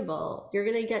undefeatable. You're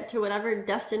going to get to whatever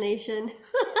destination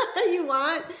you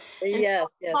want.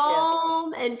 Yes, yes,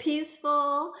 calm and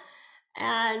peaceful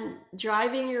and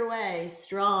driving your way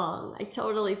strong. I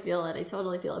totally feel it. I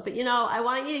totally feel it. But you know, I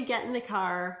want you to get in the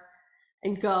car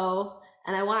and go.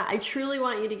 And I truly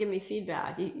want you to give me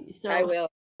feedback. So I will.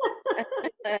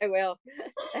 I will.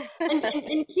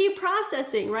 and keep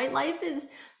processing, right? Life is,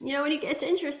 you know, it's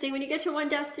interesting when you get to one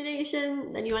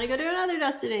destination, then you want to go to another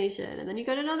destination, and then you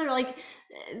go to another. Like,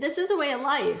 this is a way of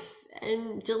life,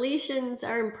 and deletions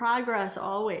are in progress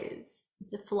always.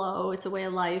 It's a flow, it's a way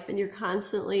of life, and you're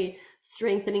constantly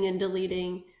strengthening and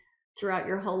deleting throughout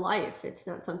your whole life. It's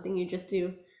not something you just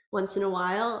do once in a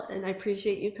while. And I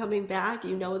appreciate you coming back.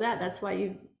 You know that. That's why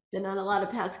you've been on a lot of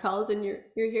past calls, and you're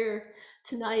here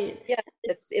tonight. Yeah,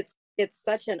 it's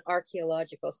such an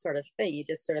archaeological sort of thing. You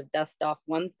just sort of dust off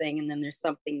one thing, and then there's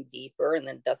something deeper, and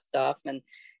then dust off, and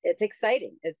it's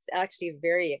exciting. It's actually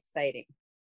very exciting.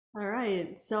 All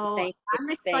right, so I'm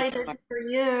excited for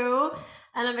you,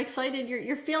 and I'm excited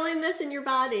you're feeling this in your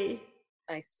body.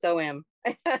 I so am.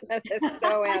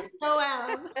 So am. So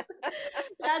am.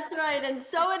 That's right, and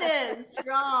so it is.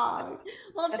 Strong.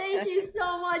 Well, thank you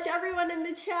so much, everyone in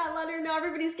the chat. Let her know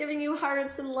everybody's giving you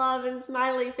hearts and love and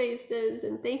smiley faces,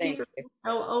 and thank you for being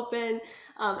so open.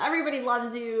 Everybody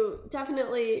loves you.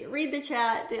 Definitely read the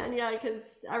chat, Danya,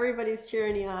 because everybody's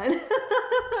cheering you on.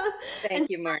 Thank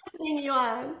you, Mark. You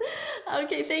on.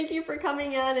 Okay, thank you for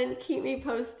coming in, and keep me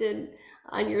posted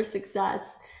on your success.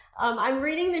 I'm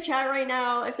reading the chat right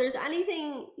now. If there's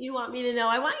anything you want me to know,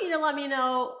 I want you to let me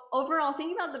know. Overall,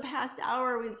 think about the past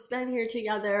hour we've spent here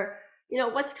together. You know,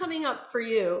 what's coming up for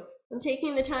you? I'm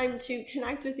taking the time to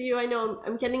connect with you. I know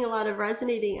I'm getting a lot of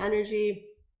resonating energy.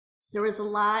 There was a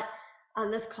lot on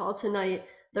this call tonight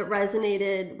that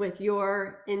resonated with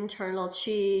your internal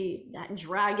chi, that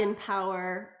dragon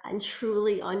power, and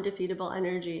truly undefeatable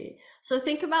energy. So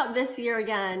think about this year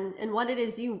again and what it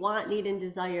is you want, need, and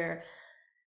desire.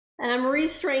 And I'm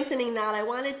re-strengthening that. I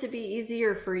want it to be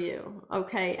easier for you,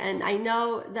 okay? And I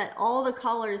know that all the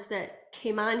callers that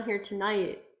came on here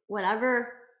tonight,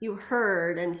 whatever you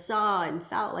heard and saw and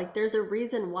felt, like there's a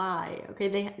reason why,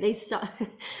 okay? They saw,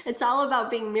 it's all about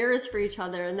being mirrors for each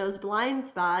other, and those blind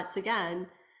spots, again,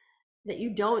 that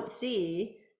you don't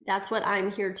see, that's what I'm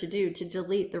here to do, to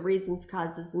delete the reasons,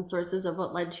 causes, and sources of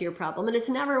what led to your problem. And it's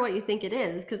never what you think it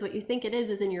is, because what you think it is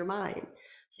in your mind.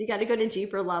 So you got to go to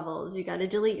deeper levels. You got to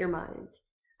delete your mind,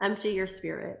 empty your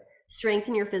spirit,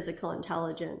 strengthen your physical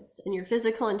intelligence. And your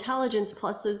physical intelligence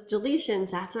plus those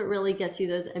deletions, that's what really gets you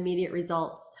those immediate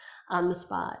results on the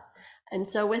spot. And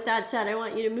so with that said, I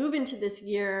want you to move into this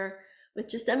year with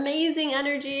just amazing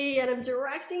energy, and I'm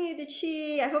directing you the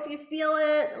chi. I hope you feel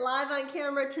it live on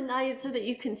camera tonight so that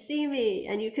you can see me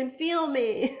and you can feel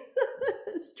me.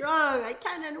 Strong, I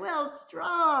can and will,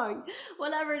 strong.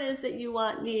 Whatever it is that you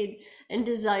want, need, and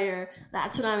desire,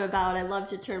 that's what I'm about. I love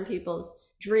to turn people's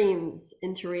dreams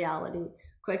into reality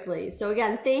quickly. So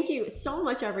again, thank you so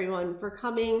much, everyone, for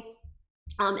coming.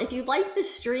 If you like the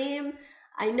stream,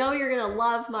 I know you're going to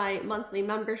love my monthly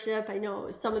membership. I know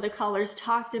some of the callers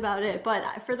talked about it,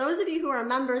 but for those of you who are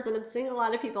members, and I'm seeing a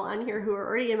lot of people on here who are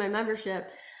already in my membership,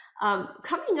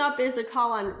 coming up is a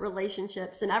call on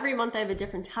relationships, and every month I have a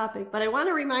different topic. But I want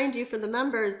to remind you, for the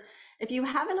members, if you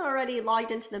haven't already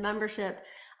logged into the membership,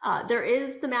 there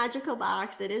is the magical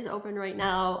box. It is open right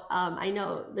now. I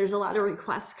know there's a lot of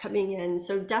requests coming in,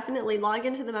 so definitely log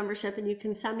into the membership and you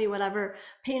can send me whatever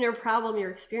pain or problem you're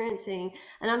experiencing.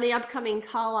 And on the upcoming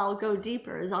call, I'll go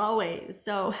deeper as always.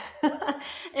 So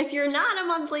if you're not a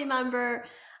monthly member,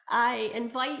 I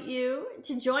invite you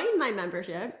to join my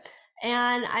membership.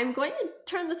 And I'm going to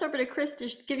turn this over to Chris to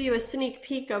give you a sneak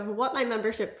peek of what my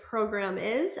membership program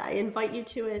is. I invite you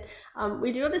to it.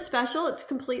 We do have a special. It's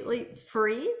completely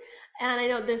free. And I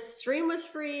know this stream was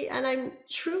free. And I'm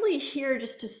truly here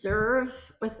just to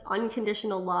serve with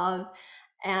unconditional love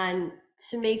and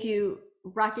to make you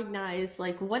recognize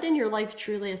like what in your life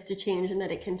truly has to change, and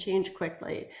that it can change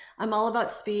quickly. I'm all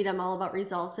about speed. I'm all about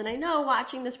results. And I know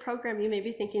watching this program, you may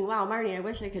be thinking, wow, Marnie, I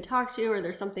wish I could talk to you, or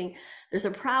there's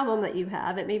a problem that you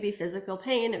have. It may be physical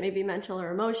pain. It may be mental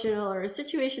or emotional, or a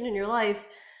situation in your life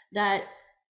that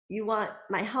you want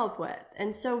my help with.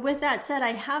 And so with that said,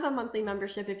 I have a monthly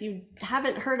membership. If you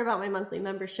haven't heard about my monthly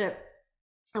membership,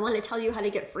 I want to tell you how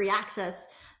to get free access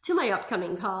to my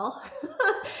upcoming call.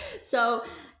 So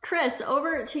Chris,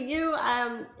 over to you.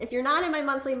 If you're not in my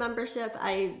monthly membership,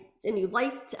 and you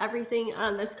liked everything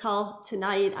on this call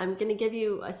tonight, I'm going to give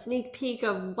you a sneak peek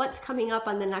of what's coming up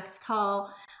on the next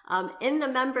call in the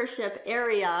membership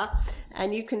area.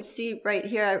 And you can see right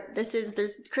here,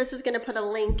 Chris is going to put a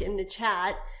link in the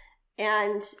chat.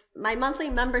 And my monthly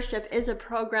membership is a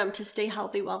program to stay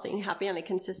healthy, wealthy, and happy on a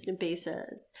consistent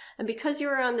basis. And because you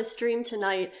are on the stream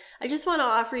tonight, I just want to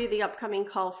offer you the upcoming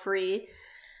call free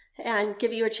and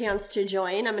give you a chance to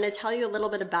join. I'm going to tell you a little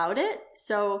bit about it.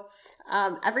 So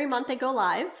every month I go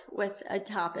live with a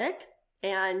topic,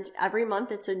 and every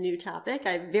month it's a new topic.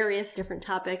 I have various different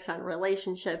topics on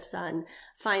relationships, on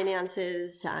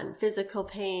finances, on physical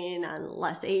pain, on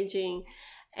less aging.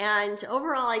 And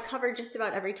overall, I cover just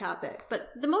about every topic. But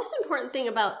the most important thing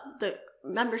about the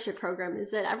membership program is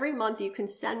that every month you can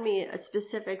send me a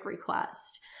specific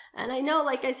request. And I know,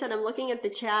 like I said, I'm looking at the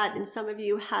chat and some of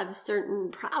you have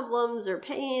certain problems or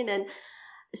pain. And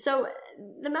so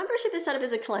the membership is set up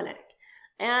as a clinic.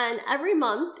 And every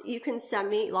month you can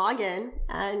log in,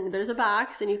 and there's a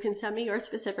box, and you can send me your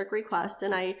specific request,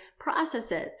 and I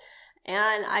process it.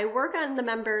 And I work on the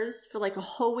members for like a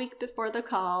whole week before the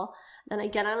call. Then I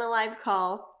get on a live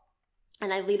call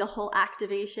and I lead a whole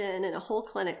activation and a whole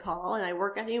clinic call, and I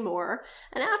work on you more.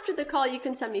 And after the call, you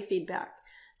can send me feedback.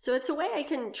 So it's a way I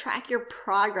can track your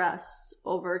progress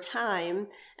over time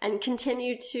and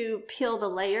continue to peel the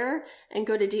layer and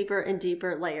go to deeper and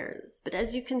deeper layers. But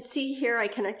as you can see here, I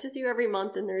connect with you every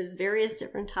month, and there's various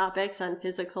different topics on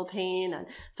physical pain, on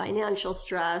financial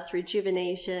stress,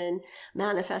 rejuvenation,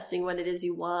 manifesting what it is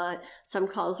you want. Some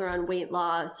calls are on weight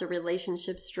loss or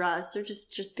relationship stress or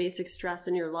just basic stress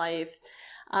in your life.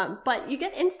 But you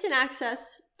get instant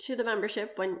access to the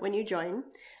membership when you join.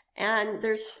 And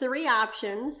there's 3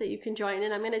 options that you can join,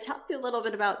 and I'm going to tell you a little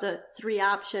bit about the 3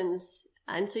 options.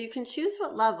 And so you can choose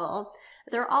what level.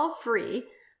 They're all free.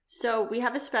 So we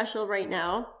have a special right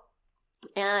now.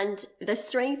 And the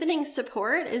strengthening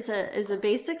support is a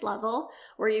basic level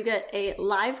where you get a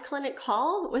live clinic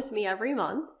call with me every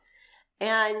month.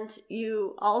 And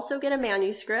you also get a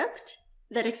manuscript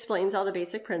that explains all the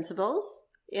basic principles.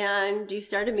 And you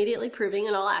start immediately proving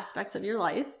in all aspects of your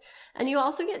life. And you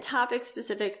also get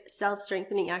topic-specific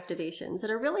self-strengthening activations that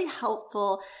are really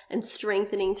helpful and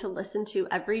strengthening to listen to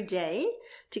every day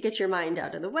to get your mind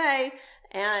out of the way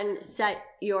and set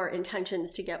your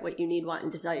intentions to get what you need, want,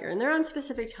 and desire. And they're on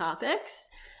specific topics.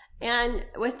 And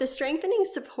with the strengthening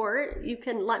support, you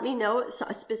can let me know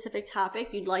a specific topic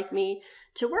you'd like me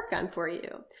to work on for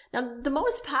you. Now, the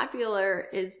most popular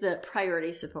is the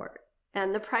priority support.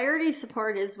 And the priority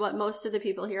support is what most of the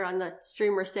people here on the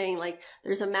stream were saying, like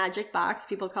there's a magic box,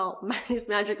 people call it Marnie's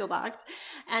magical box.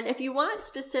 And if you want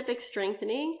specific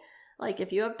strengthening, like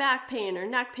if you have back pain or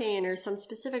neck pain or some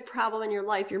specific problem in your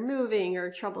life, you're moving or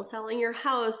trouble selling your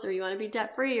house, or you want to be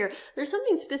debt free, or there's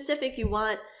something specific you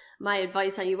want my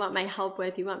advice on, you want my help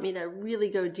with, you want me to really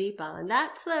go deep on,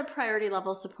 that's the priority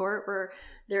level support, where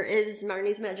there is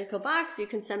Marnie's magical box. You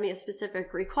can send me a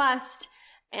specific request,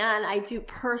 and I do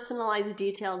personalized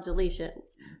detailed deletions.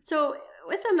 So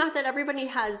with the method, everybody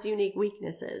has unique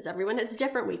weaknesses. Everyone has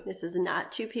different weaknesses, and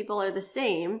not 2 people are the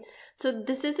same. So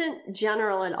this isn't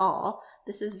general at all.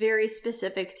 This is very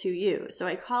specific to you. So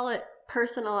I call it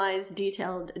personalized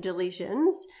detailed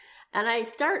deletions. And I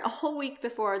start a whole week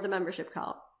before the membership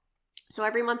call. So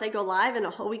every month I go live, and a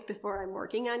whole week before I'm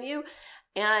working on you.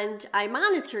 And I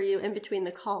monitor you in between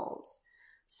the calls.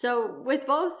 So with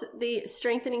both the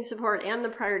strengthening support and the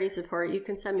priority support, you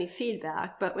can send me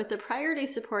feedback. But with the priority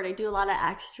support, I do a lot of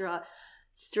extra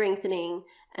strengthening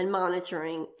and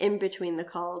monitoring in between the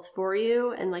calls for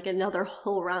you, and like another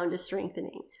whole round of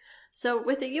strengthening. So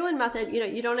with the UN method,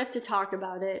 you don't have to talk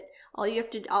about it. All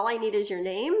I need is your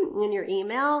name and your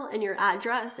email and your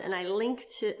address, and I link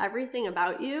to everything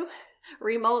about you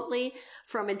remotely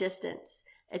from a distance.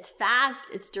 It's fast,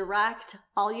 it's direct.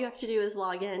 All you have to do is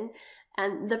log in.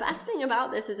 And the best thing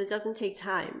about this is it doesn't take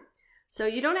time. So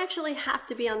you don't actually have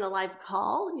to be on the live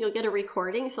call. You'll get a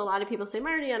recording. So a lot of people say,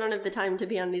 Marty, I don't have the time to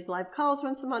be on these live calls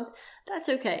once a month. That's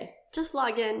okay. Just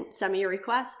log in, send me your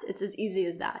request. It's as easy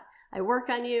as that. I work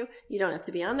on you. You don't have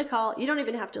to be on the call. You don't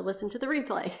even have to listen to the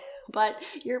replay, but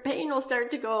your pain will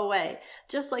start to go away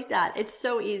just like that. It's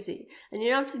so easy. And you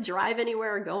don't have to drive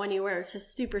anywhere or go anywhere. It's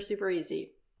just super, super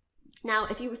easy. Now,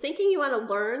 if you're thinking you want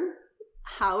to learn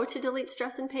how to delete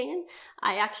stress and pain,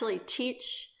 I actually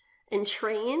teach and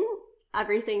train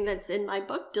everything that's in my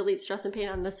book, Delete Stress and Pain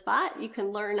on the Spot. You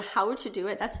can learn how to do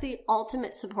it. That's the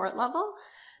ultimate support level.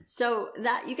 So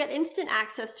that you get instant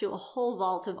access to a whole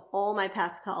vault of all my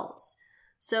past calls.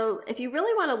 So if you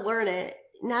really want to learn it,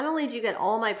 not only do you get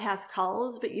all my past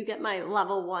calls, but you get my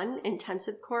level 1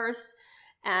 intensive course.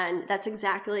 And that's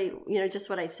exactly, just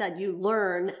what I said. You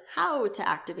learn how to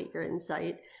activate your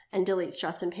insight and delete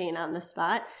stress and pain on the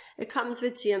spot. It comes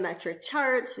with geometric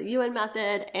charts, the UN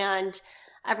method, and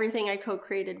everything I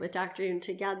co-created with Dr. Yoon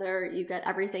together. You get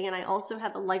everything. And I also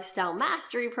have a lifestyle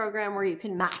mastery program where you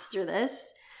can master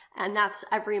this. And that's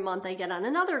every month I get on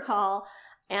another call,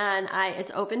 and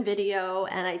it's open video,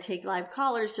 and I take live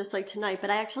callers just like tonight, but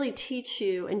I actually teach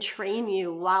you and train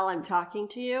you while I'm talking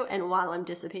to you and while I'm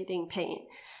dissipating pain.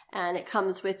 And it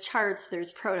comes with charts,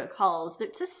 there's protocols,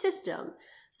 it's a system.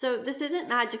 So this isn't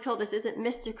magical, this isn't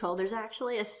mystical, there's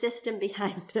actually a system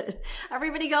behind it.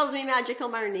 Everybody calls me Magical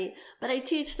Marnie, but I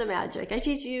teach the magic. I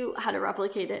teach you how to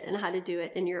replicate it and how to do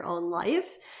it in your own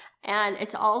life. And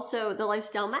it's also the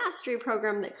Lifestyle Mastery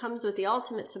program that comes with the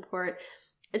ultimate support.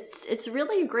 It's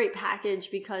really a great package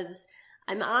because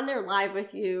I'm on there live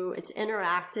with you. It's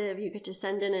interactive. You get to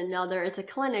send in it's a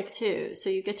clinic too. So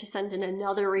you get to send in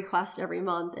another request every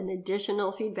month and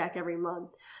additional feedback every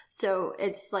month. So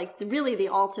it's like really the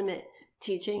ultimate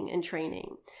teaching and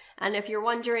training. And if you're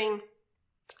wondering,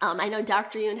 I know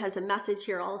Dr. Yoon has a message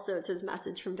here also. It says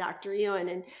message from Dr. Yoon,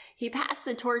 and he passed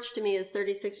the torch to me as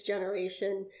 36th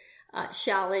generation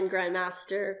Shaolin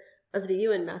Grandmaster of the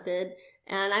Yuan method.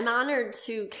 And I'm honored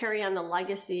to carry on the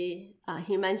legacy.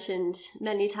 He mentioned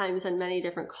many times on many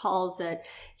different calls that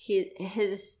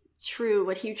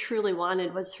what he truly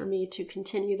wanted was for me to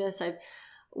continue this. I've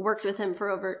worked with him for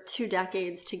over 2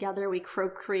 decades together. We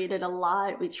created a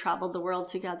lot. We traveled the world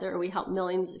together. We helped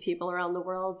millions of people around the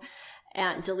world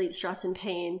and delete stress and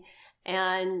pain.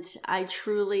 And I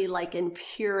truly, like in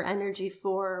pure energy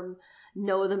form,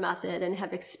 know the method and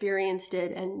have experienced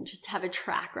it and just have a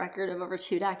track record of over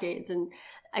 2 decades. And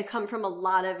I come from a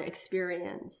lot of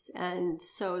experience. And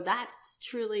so that's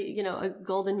truly, a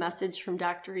golden message from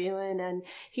Dr. Ewan. And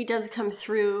he does come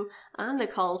through on the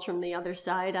calls from the other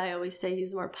side. I always say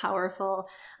he's more powerful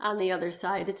on the other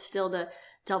side. It's still the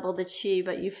double the chi,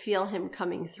 but you feel him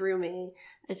coming through me.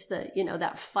 It's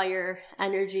that fire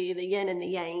energy, the yin and the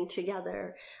yang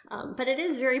together. But it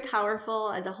is very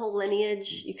powerful. The whole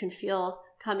lineage you can feel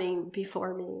coming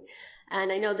before me. And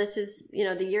I know this is,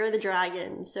 the year of the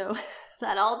dragon. So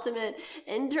that ultimate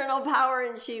internal power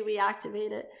and chi, we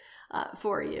activate it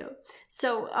for you.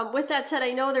 So with that said,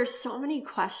 I know there's so many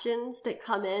questions that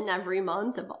come in every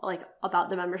month about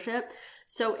the membership.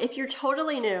 So if you're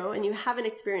totally new and you haven't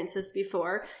experienced this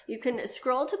before, you can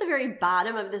scroll to the very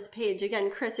bottom of this page.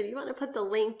 Again, Chris, if you want to put the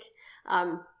link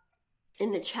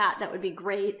in the chat, that would be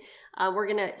great. We're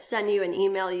going to send you and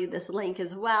email you this link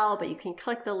as well, but you can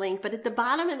click the link. But at the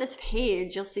bottom of this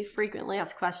page, you'll see frequently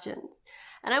asked questions.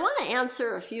 And I want to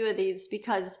answer a few of these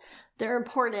because they're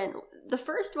important. The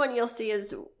first one you'll see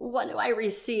is, what do I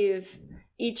receive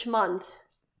each month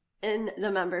in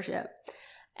the membership?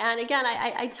 And again,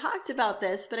 I talked about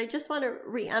this, but I just want to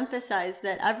reemphasize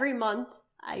that every month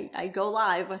I go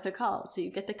live with a call. So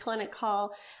you get the clinic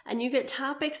call and you get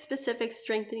topic-specific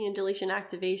strengthening and deletion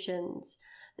activations.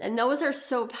 And those are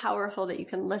so powerful that you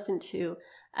can listen to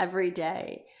every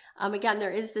day. Again,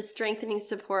 there is the strengthening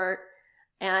support.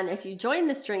 And if you join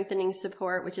the strengthening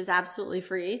support, which is absolutely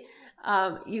free,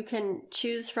 you can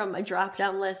choose from a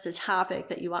drop-down list, a topic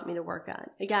that you want me to work on.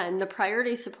 Again, the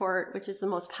priority support, which is the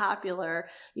most popular,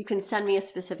 you can send me a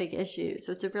specific issue.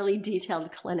 So it's a really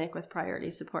detailed clinic with priority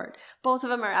support. Both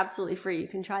of them are absolutely free. You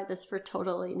can try this for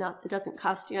it doesn't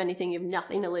cost you anything. You have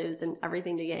nothing to lose and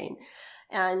everything to gain.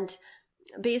 And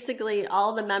basically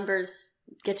all the members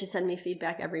get to send me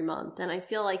feedback every month. And I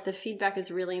feel like the feedback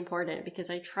is really important because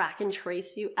I track and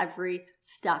trace you every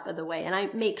step of the way. And I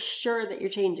make sure that you're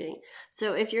changing.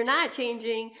 So if you're not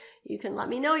changing, you can let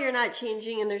me know you're not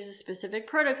changing. And there's a specific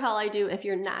protocol I do if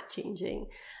you're not changing.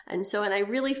 And I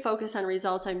really focus on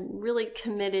results. I'm really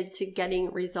committed to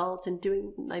getting results and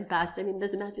doing my best. I mean,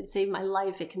 this method saved my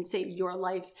life. It can save your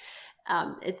life.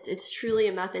 It's truly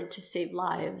a method to save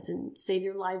lives and save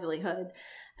your livelihood.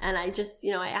 And I just,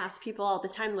 I ask people all the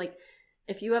time, like,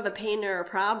 if you have a pain or a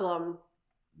problem,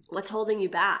 what's holding you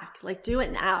back? Like, do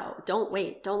it now. Don't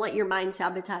wait. Don't let your mind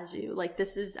sabotage you. Like,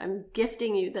 I'm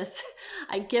gifting you this.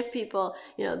 I gift people,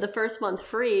 the first month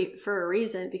free for a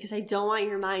reason, because I don't want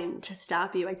your mind to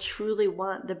stop you. I truly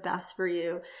want the best for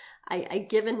you. I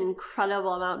give an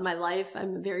incredible amount in my life.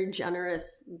 I'm a very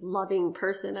generous, loving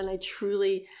person. And I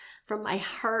truly, from my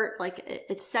heart, like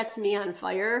it sets me on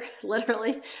fire,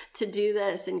 literally, to do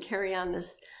this and carry on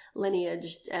this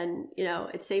lineage. And,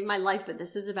 it saved my life, but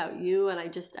this is about you. And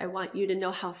I want you to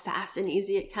know how fast and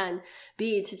easy it can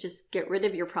be to just get rid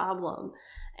of your problem.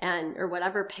 or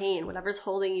whatever pain, whatever's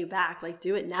holding you back, like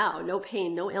do it now. No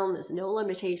pain, no illness, no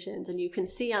limitations. And you can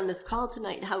see on this call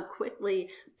tonight how quickly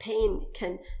pain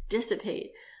can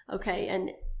dissipate. Okay.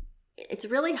 And it's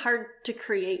really hard to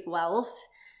create wealth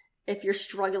if you're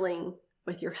struggling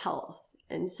with your health.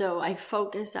 And so I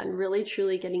focus on really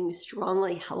truly getting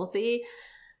strongly healthy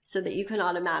so that you can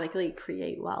automatically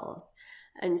create wealth.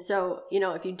 And so,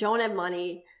 if you don't have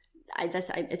money,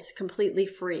 it's completely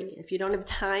free. If you don't have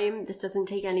time, this doesn't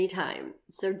take any time.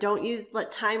 So don't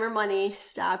let time or money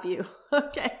stop you.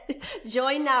 Okay.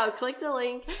 Join now. Click the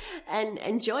link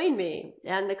and join me.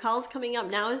 And the call's coming up.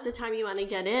 Now is the time you want to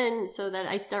get in so that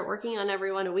I start working on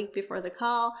everyone a week before the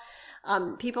call.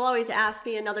 People always ask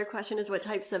me, another question is what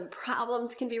types of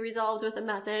problems can be resolved with the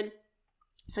method.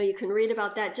 So you can read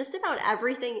about that. Just about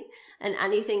everything and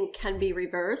anything can be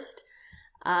reversed.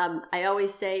 I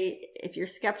always say, if you're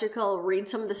skeptical, read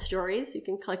some of the stories. You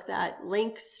can click that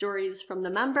link, stories from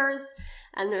the members.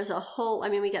 And there's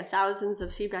we get thousands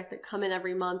of feedback that come in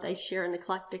every month. I share an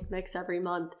eclectic mix every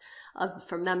month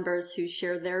from members who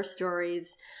share their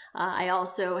stories. I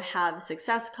also have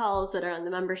success calls that are on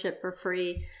the membership for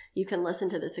free. You can listen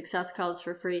to the success calls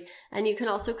for free. And you can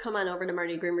also come on over to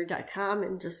marniegreenberg.com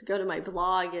and just go to my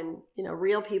blog and,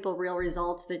 real people, real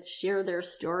results that share their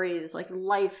stories, like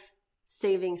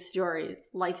life-saving stories,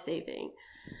 life-saving.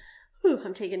 Whew,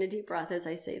 I'm taking a deep breath as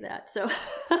I say that. So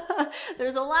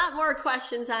there's a lot more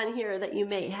questions on here that you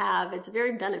may have. It's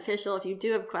very beneficial if you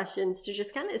do have questions to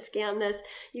just kind of scan this.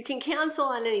 You can cancel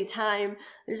on any time.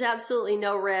 There's absolutely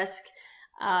no risk.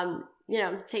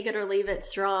 Take it or leave it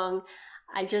strong.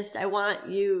 I want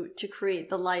you to create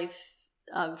the life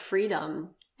of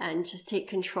freedom and just take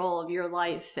control of your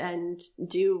life and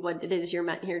do what it is you're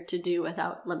meant here to do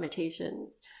without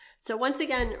limitations. So once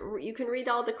again, you can read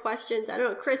all the questions. I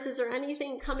don't know, Chris, is there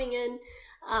anything coming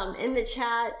in the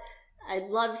chat? I'd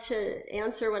love to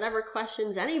answer whatever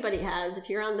questions anybody has. If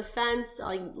you're on the fence,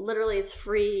 literally it's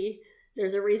free.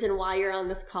 There's a reason why you're on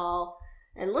this call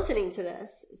and listening to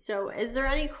this. So is there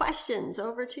any questions?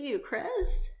 Over to you, Chris.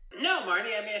 No,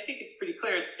 Marnie, I think it's pretty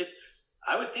clear.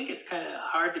 I would think it's kind of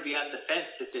hard to be on the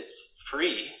fence if it's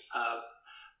free.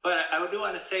 But I do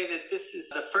want to say that this is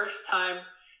the first time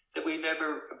that we've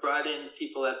ever brought in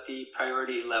people at the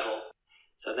priority level.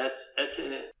 So that's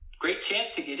a great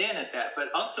chance to get in at that.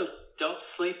 But also don't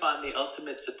sleep on the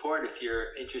ultimate support if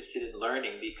you're interested in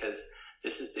learning, because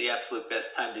this is the absolute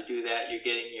best time to do that. You're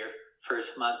getting your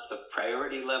first month of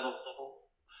priority level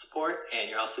support, and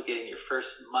you're also getting your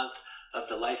first month of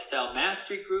the Lifestyle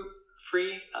Mastery Group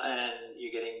free, and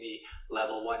you're getting the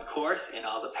level 1 course and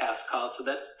all the past calls. So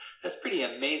that's pretty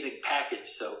amazing package.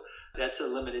 So that's a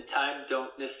limited time.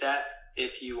 Don't miss that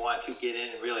if you want to get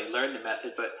in and really learn the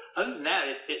method. But other than that,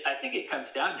 I think it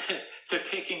comes down to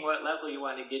picking what level you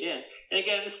want to get in. And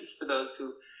again, this is for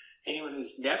anyone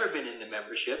who's never been in the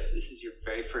membership. This is your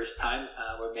very first time.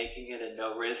 We're making it a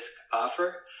no-risk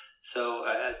offer. So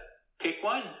pick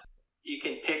one. You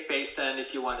can pick based on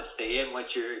if you want to stay in,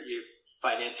 what your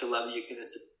financial level you can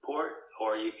support,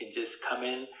 or you can just come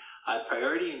in on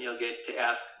priority and you'll get to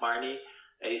ask Marnie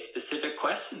a specific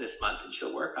question this month and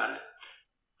she'll work on it.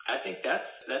 I think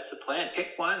that's the plan.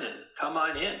 Pick one and come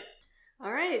on in.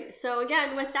 All right. So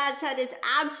again, with that said, it's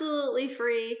absolutely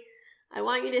free. I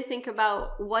want you to think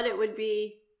about what it would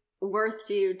be worth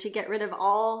to you to get rid of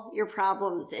all your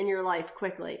problems in your life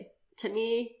quickly. To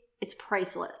me, it's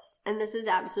priceless. And this is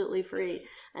absolutely free.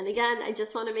 And again, I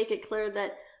just want to make it clear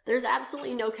that there's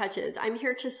absolutely no catches. I'm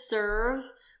here to serve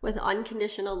with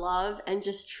unconditional love and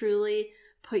just truly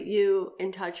put you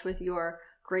in touch with your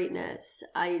greatness.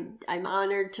 I'm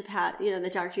honored to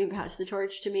the Dr. Team passed the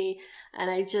torch to me.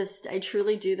 And I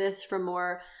truly do this from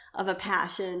more of a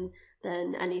passion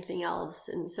than anything else.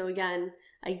 And so again,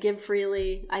 I give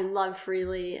freely, I love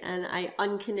freely, and I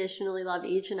unconditionally love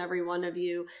each and every one of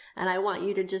you. And I want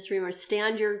you to just remember,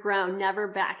 stand your ground, never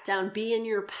back down, be in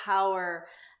your power,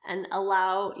 and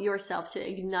allow yourself to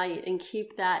ignite and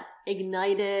keep that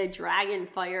ignited dragon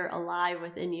fire alive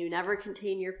within you. Never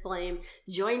contain your flame.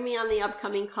 Join me on the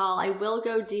upcoming call. I will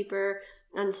go deeper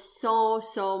and so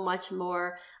much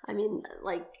more.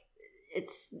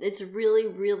 It's really,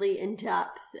 really in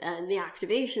depth, and the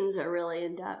activations are really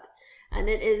in depth. And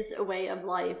it is a way of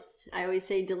life. I always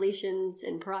say deletions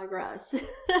in progress.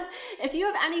 If you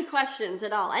have any questions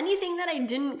at all, anything that I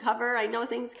didn't cover, I know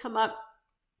things come up,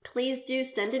 please do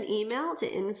send an email to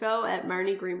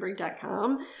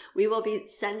info@marniegreenberg.com. We will be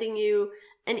sending you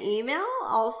an email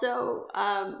also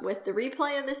with the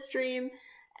replay of the stream.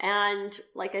 And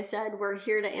like I said, we're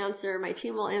here to answer. My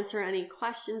team will answer any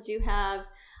questions you have.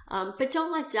 But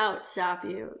don't let doubt stop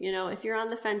you. If you're on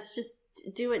the fence,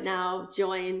 do it now,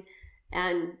 join,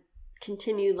 and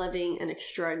continue living an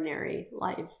extraordinary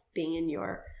life, being in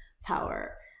your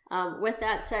power. With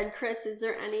that said, Chris, is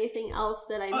there anything else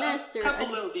that I missed? A couple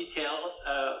little details.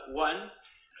 One,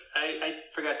 I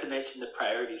forgot to mention the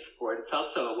priority support. It's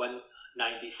also a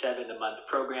 $197 a month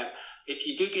program. If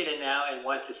you do get in now and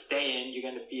want to stay in, you're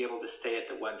going to be able to stay at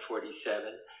the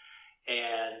 $147.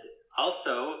 And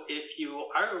also, if you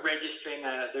are registering,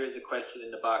 there is a question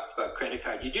in the box about credit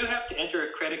card. You do have to enter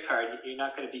a credit card. You're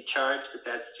not going to be charged, but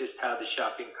that's just how the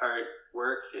shopping cart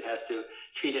works. It has to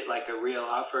treat it like a real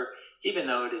offer, even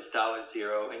though it is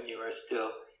 $0, and you are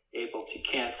still able to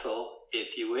cancel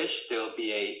if you wish. There'll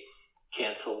be a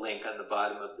cancel link on the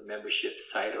bottom of the membership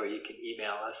site, or you can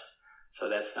email us. So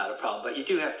that's not a problem. But you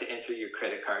do have to enter your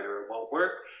credit card or it won't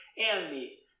work. And the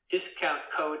discount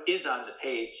code is on the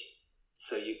page.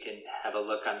 So you can have a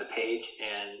look on the page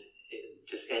and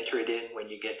just enter it in when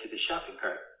you get to the shopping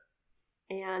cart.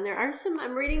 And there are some,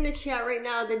 I'm reading the chat right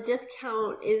now. The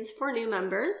discount is for new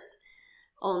members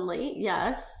only,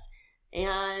 yes.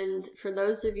 And for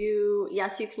those of you,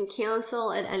 yes, you can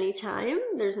cancel at any time.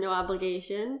 There's no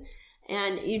obligation.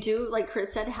 And you do, like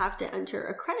Chris said, have to enter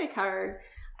a credit card.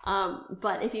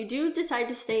 But if you do decide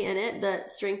to stay in it, the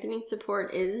strengthening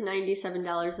support is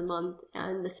 $97 a month,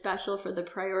 and the special for the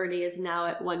priority is now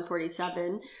at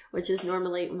 $147, which is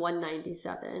normally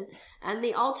 $197. And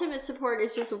the ultimate support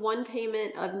is just one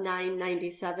payment of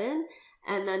 $997,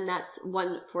 and then that's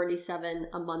 $147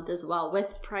 a month as well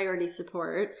with priority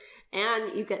support.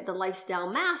 And you get the Lifestyle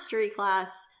Mastery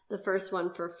class, the first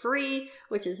one for free,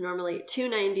 which is normally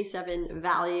 $297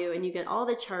 value, and you get all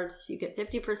the charts. You get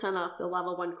 50% off the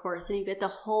level 1 course, and you get the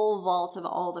whole vault of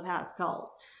all the past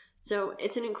calls. So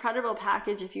it's an incredible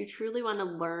package if you truly want to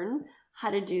learn how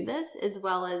to do this, as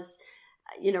well as,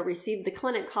 you know, receive the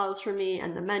clinic calls from me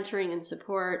and the mentoring and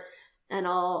support and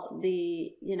all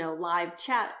the, you know, live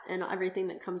chat and everything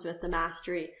that comes with the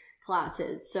mastery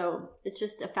classes. So it's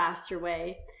just a faster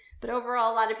way. But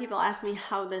overall, a lot of people ask me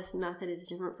how this method is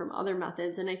different from other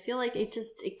methods. And I feel like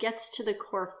it gets to the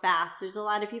core fast. There's a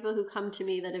lot of people who come to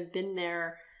me that have been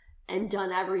there and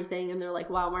done everything. And they're like,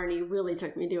 wow, Marnie, you really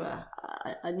took me to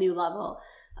a new level.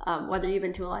 Whether you've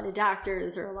been to a lot of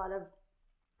doctors or a lot of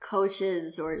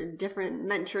coaches or different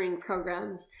mentoring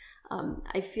programs,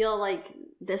 I feel like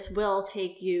this will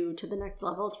take you to the next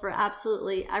level. It's for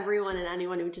absolutely everyone and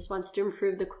anyone who just wants to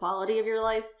improve the quality of your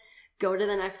life, go to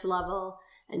the next level,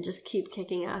 and just keep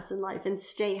kicking ass in life and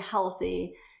stay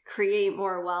healthy, create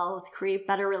more wealth, create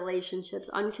better relationships,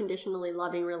 unconditionally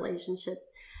loving relationships.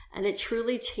 And it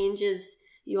truly changes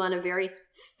you on a very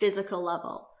physical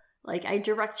level. Like, I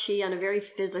direct chi on a very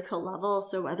physical level.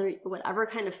 So whatever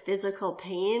kind of physical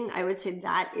pain, I would say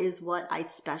that is what I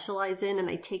specialize in, and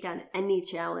I take on any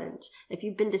challenge. If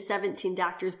you've been to 17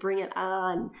 doctors, bring it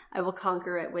on. I will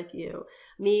conquer it with you.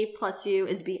 Me plus you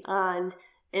is beyond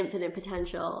infinite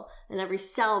potential, and every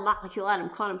cell, molecule, atom,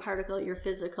 quantum particle of your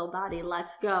physical body.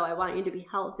 Let's go. I want you to be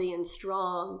healthy and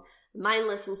strong,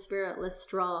 mindless and spiritless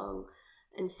strong.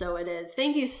 And so it is.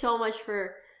 Thank you so much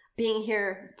for being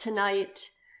here tonight.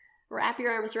 Wrap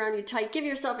your arms around you tight. Give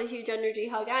yourself a huge energy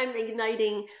hug. I'm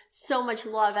igniting so much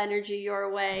love energy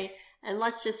your way, and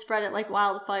let's just spread it like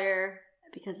wildfire,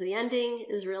 because the ending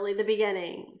is really the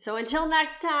beginning. So until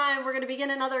next time, we're going to begin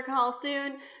another call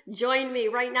soon. Join me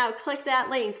right now. Click that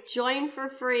link. Join for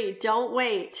free. Don't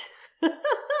wait.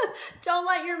 Don't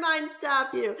let your mind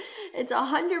stop you. It's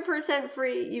 100%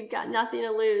 free. You've got nothing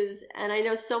to lose. And I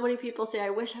know so many people say, I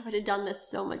wish I would have done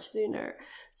this so much sooner.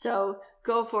 So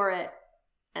go for it.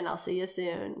 And I'll see you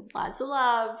soon. Lots of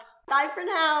love. Bye for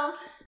now.